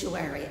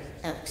obituary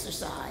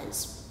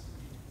exercise,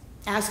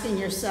 asking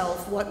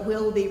yourself what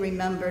will be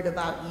remembered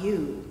about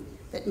you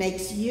that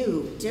makes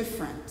you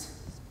different,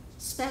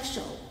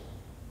 special,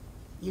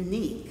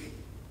 unique.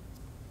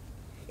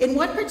 In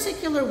what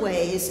particular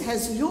ways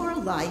has your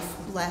life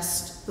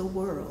blessed the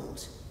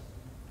world?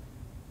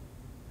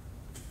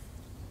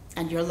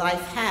 And your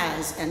life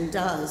has and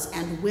does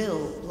and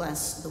will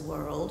bless the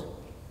world.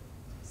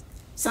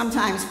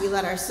 Sometimes we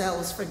let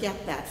ourselves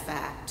forget that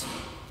fact.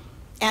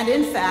 And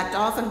in fact,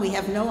 often we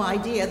have no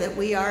idea that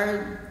we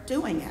are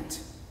doing it.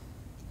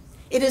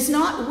 It is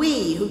not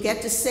we who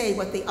get to say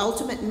what the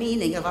ultimate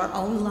meaning of our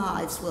own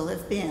lives will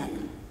have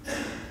been.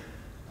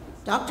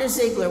 Dr.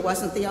 Ziegler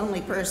wasn't the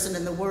only person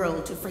in the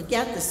world to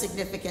forget the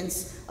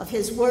significance of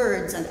his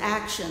words and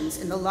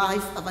actions in the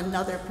life of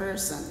another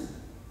person.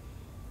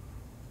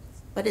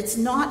 But it's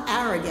not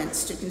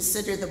arrogance to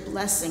consider the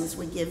blessings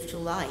we give to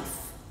life.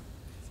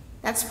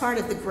 That's part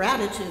of the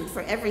gratitude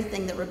for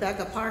everything that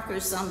Rebecca Parker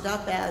summed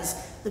up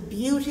as the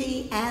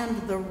beauty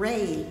and the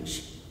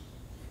rage,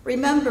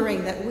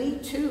 remembering that we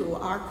too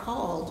are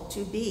called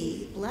to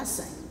be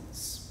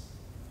blessings.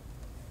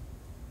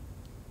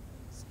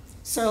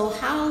 So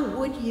how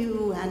would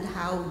you and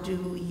how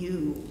do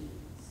you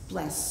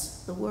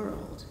bless the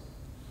world?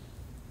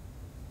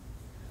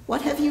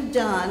 What have you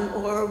done,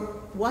 or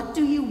what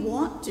do you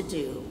want to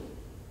do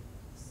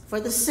for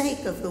the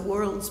sake of the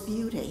world's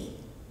beauty?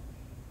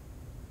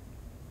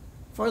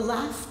 For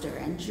laughter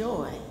and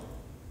joy,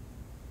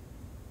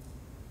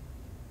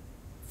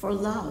 for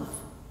love,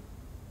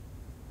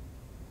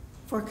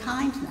 for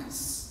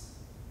kindness,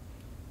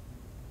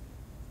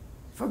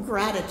 for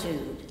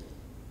gratitude,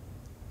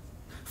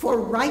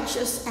 for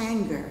righteous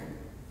anger,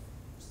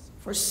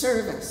 for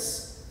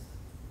service,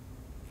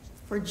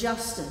 for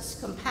justice,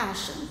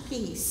 compassion,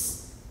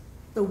 peace,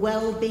 the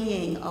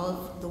well-being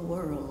of the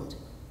world.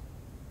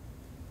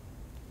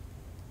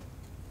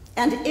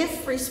 And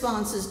if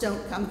responses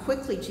don't come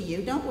quickly to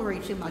you, don't worry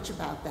too much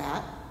about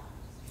that.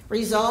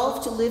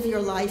 Resolve to live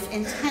your life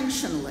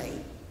intentionally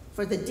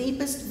for the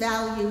deepest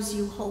values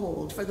you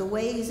hold, for the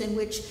ways in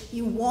which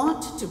you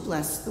want to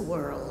bless the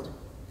world.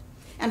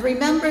 And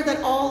remember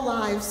that all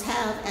lives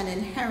have an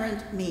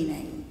inherent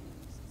meaning,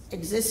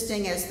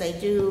 existing as they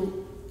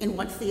do in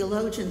what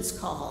theologians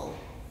call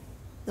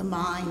the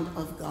mind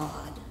of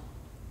God.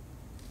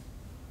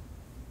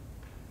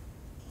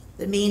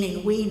 The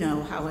meaning we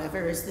know,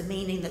 however, is the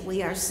meaning that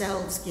we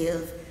ourselves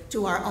give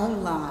to our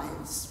own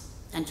lives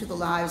and to the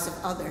lives of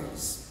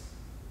others,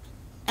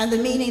 and the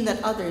meaning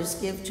that others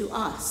give to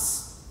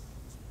us,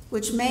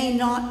 which may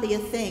not be a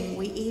thing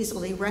we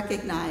easily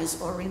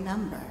recognize or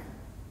remember.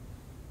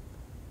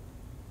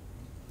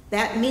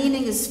 That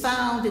meaning is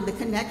found in the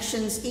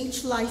connections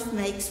each life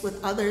makes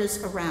with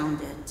others around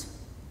it,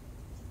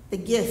 the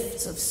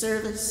gifts of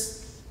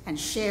service and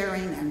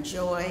sharing and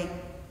joy,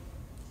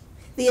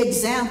 the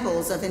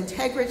examples of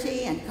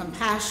integrity and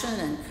compassion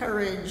and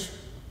courage,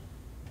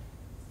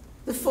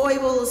 the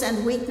foibles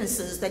and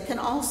weaknesses that can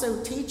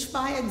also teach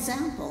by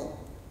example,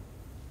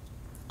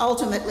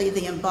 ultimately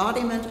the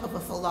embodiment of a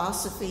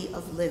philosophy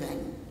of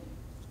living,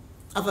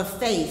 of a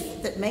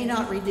faith that may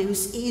not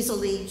reduce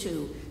easily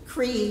to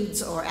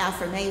creeds or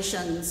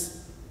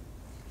affirmations,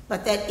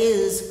 but that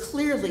is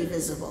clearly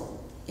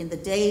visible in the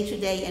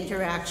day-to-day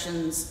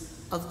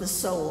interactions of the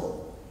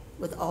soul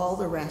with all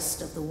the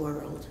rest of the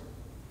world.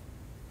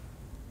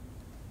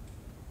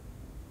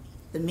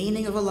 The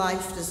meaning of a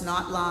life does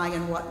not lie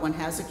in what one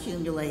has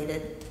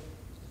accumulated,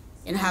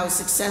 in how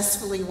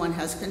successfully one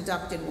has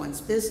conducted one's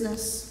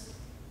business,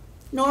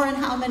 nor in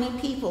how many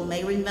people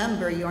may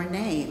remember your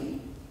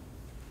name.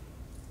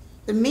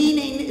 The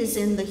meaning is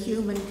in the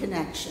human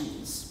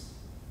connections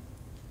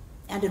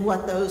and in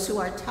what those who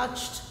are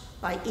touched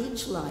by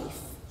each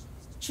life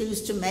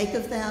choose to make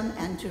of them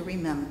and to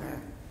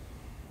remember.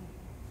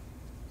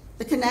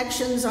 The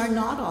connections are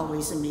not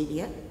always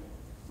immediate.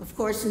 Of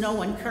course, no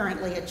one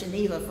currently at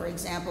Geneva, for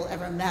example,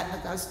 ever met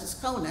Augustus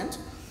Conant,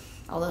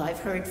 although I've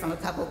heard from a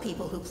couple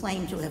people who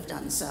claim to have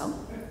done so.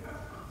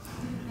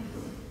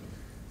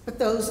 But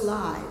those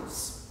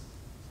lives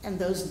and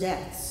those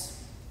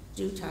deaths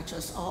do touch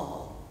us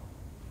all.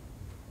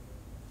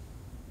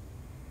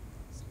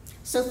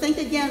 So think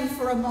again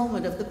for a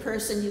moment of the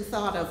person you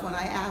thought of when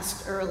I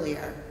asked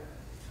earlier,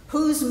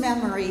 whose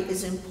memory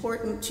is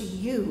important to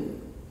you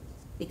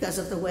because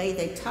of the way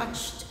they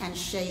touched and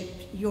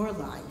shaped your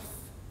life?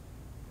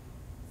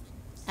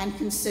 And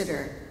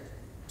consider,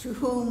 to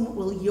whom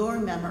will your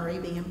memory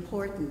be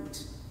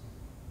important?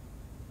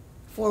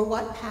 For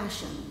what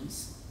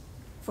passions?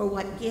 For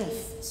what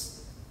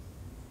gifts?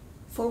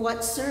 For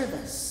what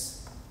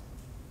service?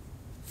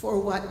 For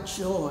what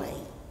joy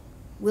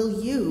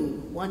will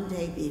you one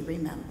day be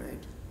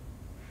remembered?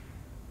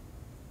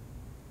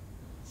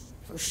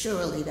 For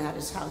surely that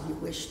is how you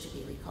wish to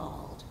be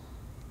recalled.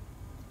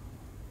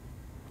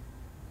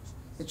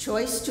 The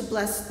choice to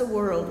bless the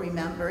world,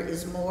 remember,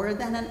 is more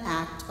than an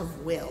act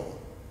of will.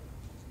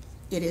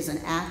 It is an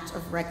act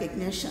of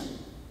recognition.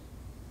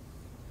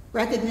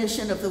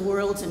 Recognition of the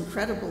world's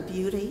incredible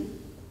beauty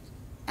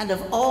and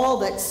of all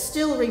that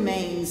still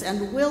remains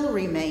and will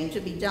remain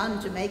to be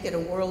done to make it a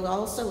world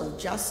also of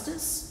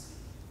justice,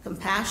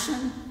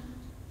 compassion,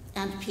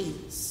 and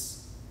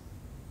peace.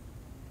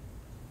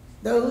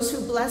 Those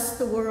who bless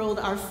the world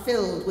are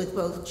filled with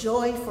both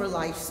joy for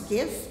life's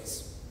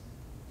gifts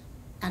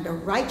and a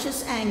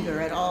righteous anger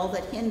at all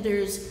that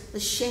hinders the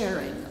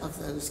sharing of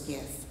those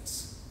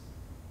gifts.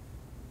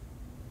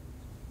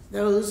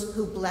 Those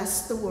who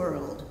bless the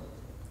world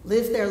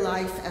live their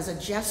life as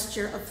a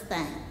gesture of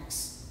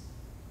thanks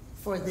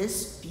for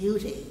this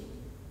beauty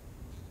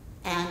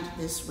and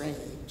this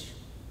rage.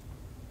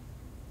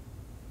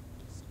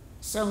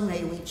 So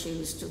may we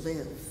choose to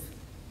live.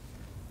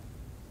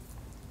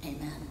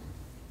 Amen.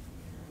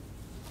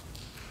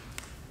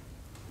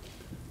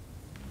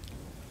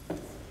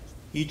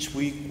 Each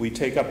week, we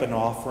take up an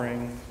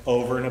offering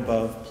over and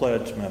above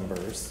pledge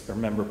members, or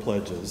member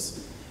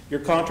pledges.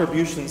 Your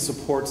contribution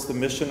supports the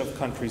mission of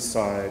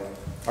Countryside,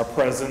 our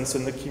presence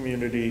in the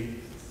community,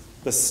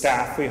 the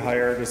staff we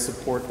hire to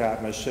support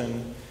that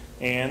mission,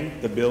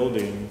 and the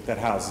building that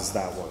houses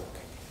that work.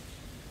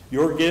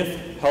 Your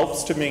gift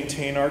helps to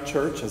maintain our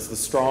church as the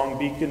strong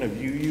beacon of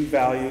UU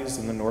values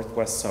in the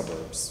northwest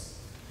suburbs.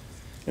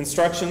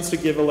 Instructions to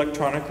give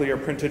electronically are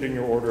printed in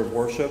your order of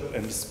worship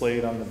and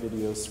displayed on the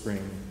video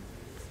screen.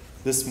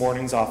 This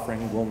morning's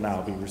offering will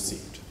now be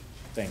received.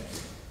 Thank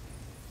you.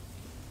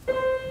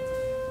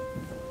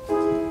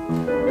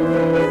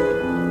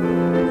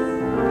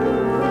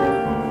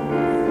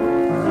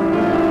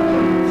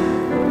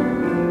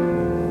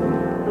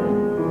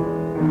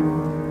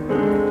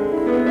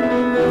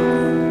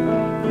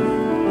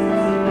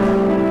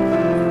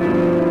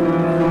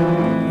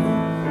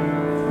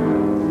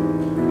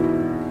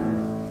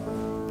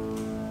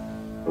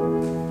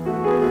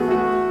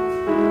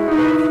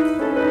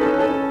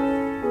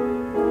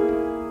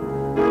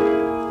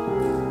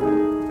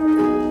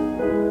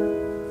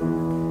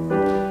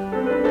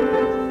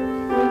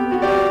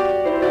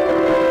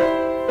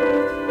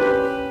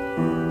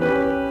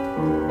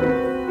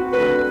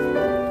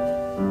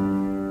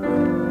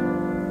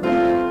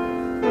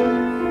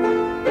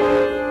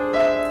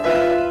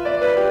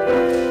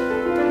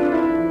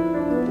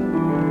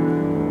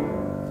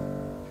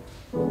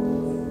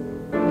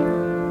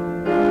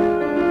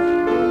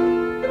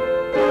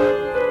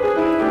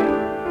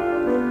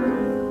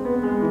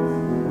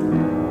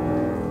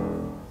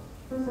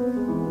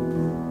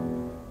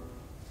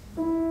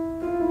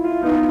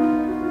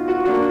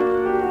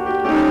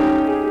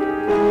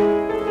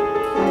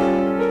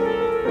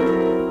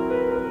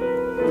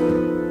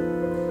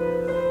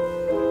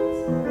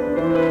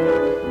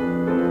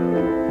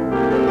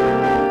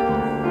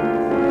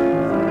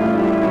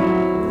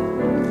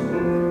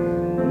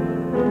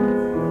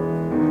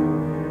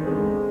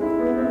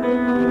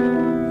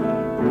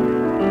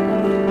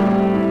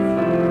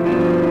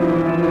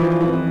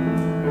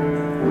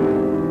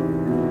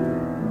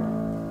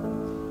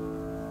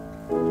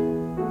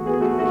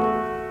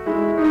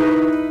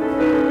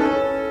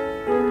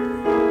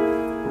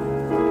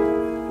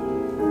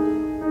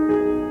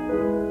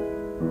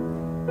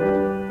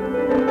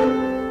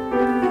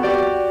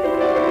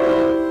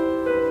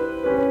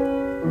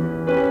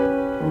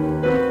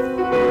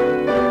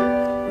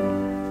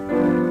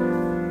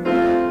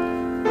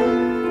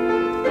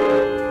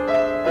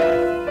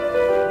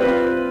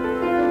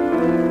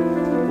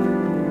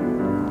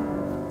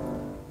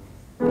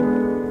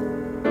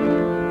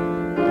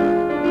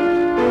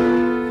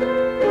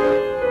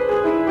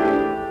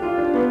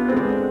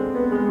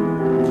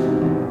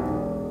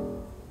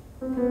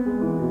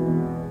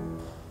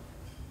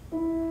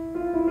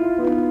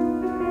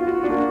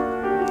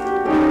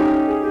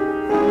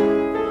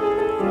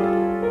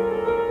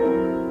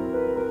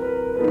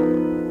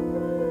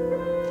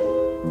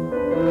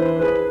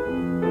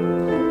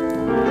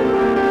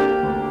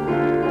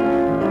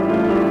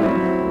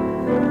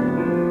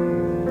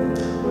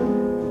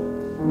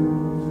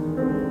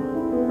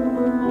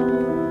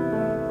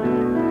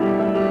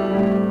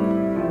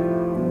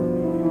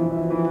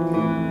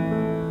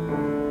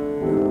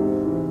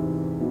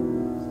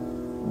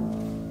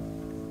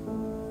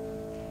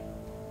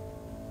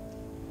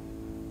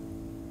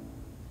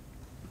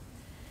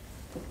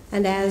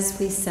 And as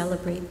we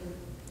celebrate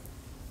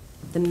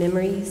the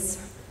memories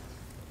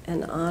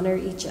and honor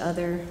each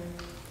other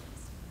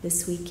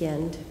this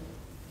weekend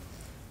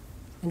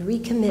and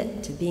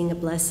recommit to being a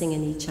blessing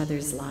in each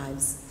other's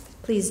lives.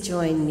 Please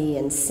join me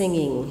in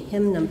singing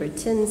hymn number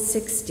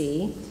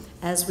 1060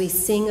 as we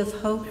sing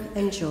of hope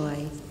and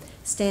joy.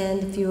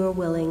 Stand if you are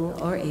willing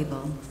or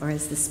able, or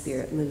as the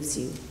Spirit moves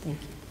you.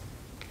 Thank you.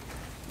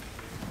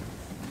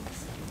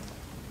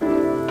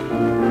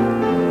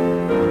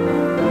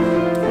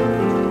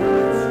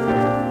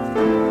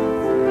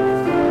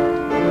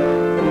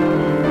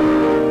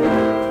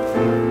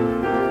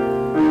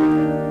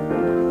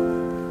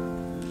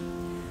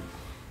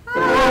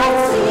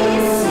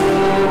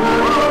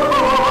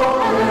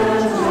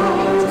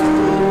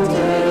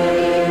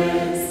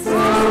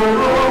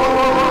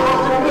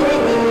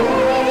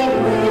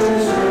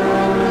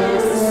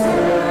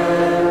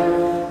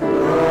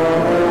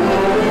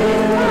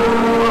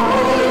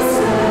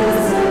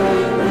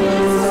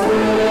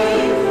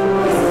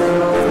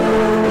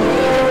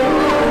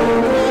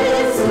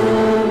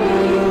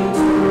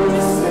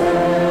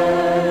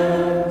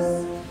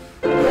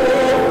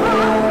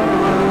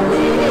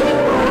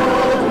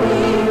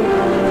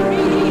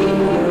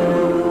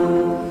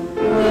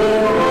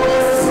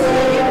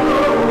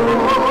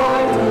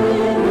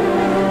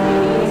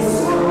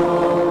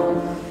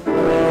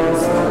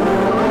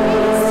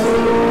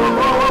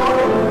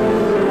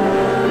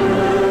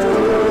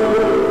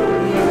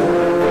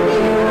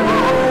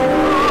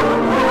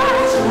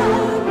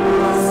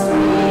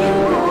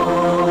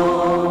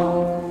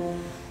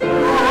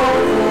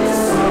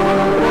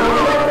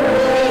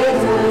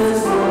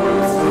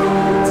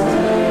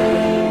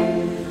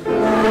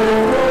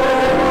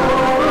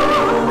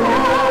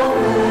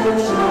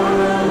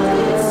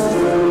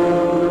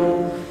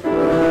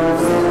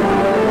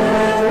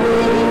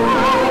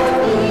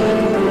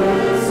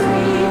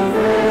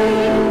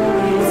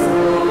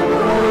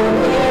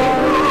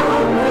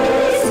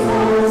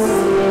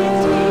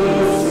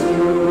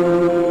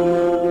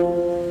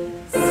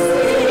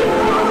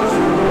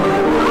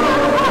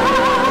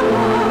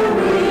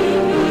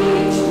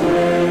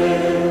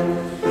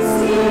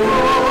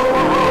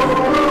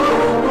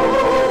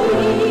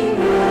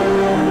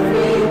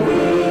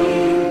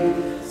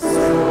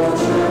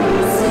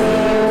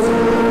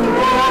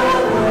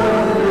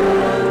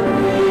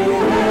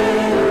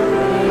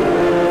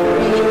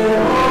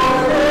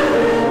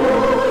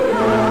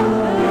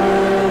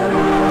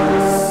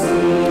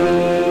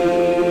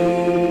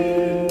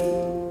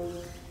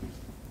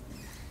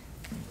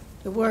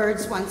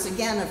 Once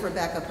again of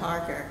Rebecca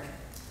Parker.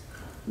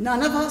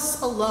 None of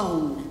us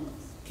alone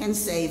can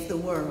save the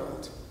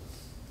world.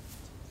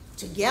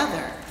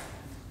 Together,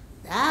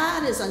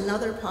 that is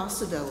another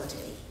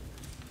possibility,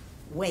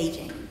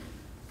 waiting.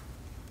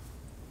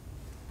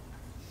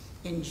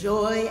 In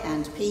joy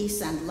and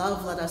peace and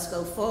love, let us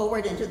go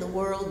forward into the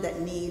world that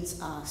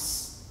needs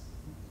us.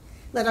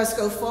 Let us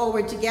go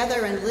forward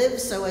together and live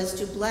so as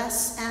to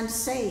bless and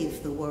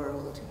save the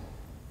world.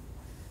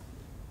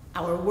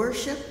 Our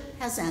worship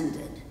has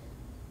ended.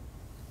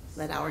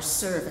 Let our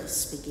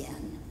service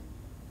begin.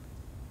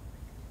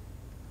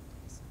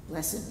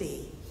 Blessed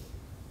be,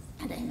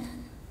 and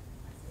amen.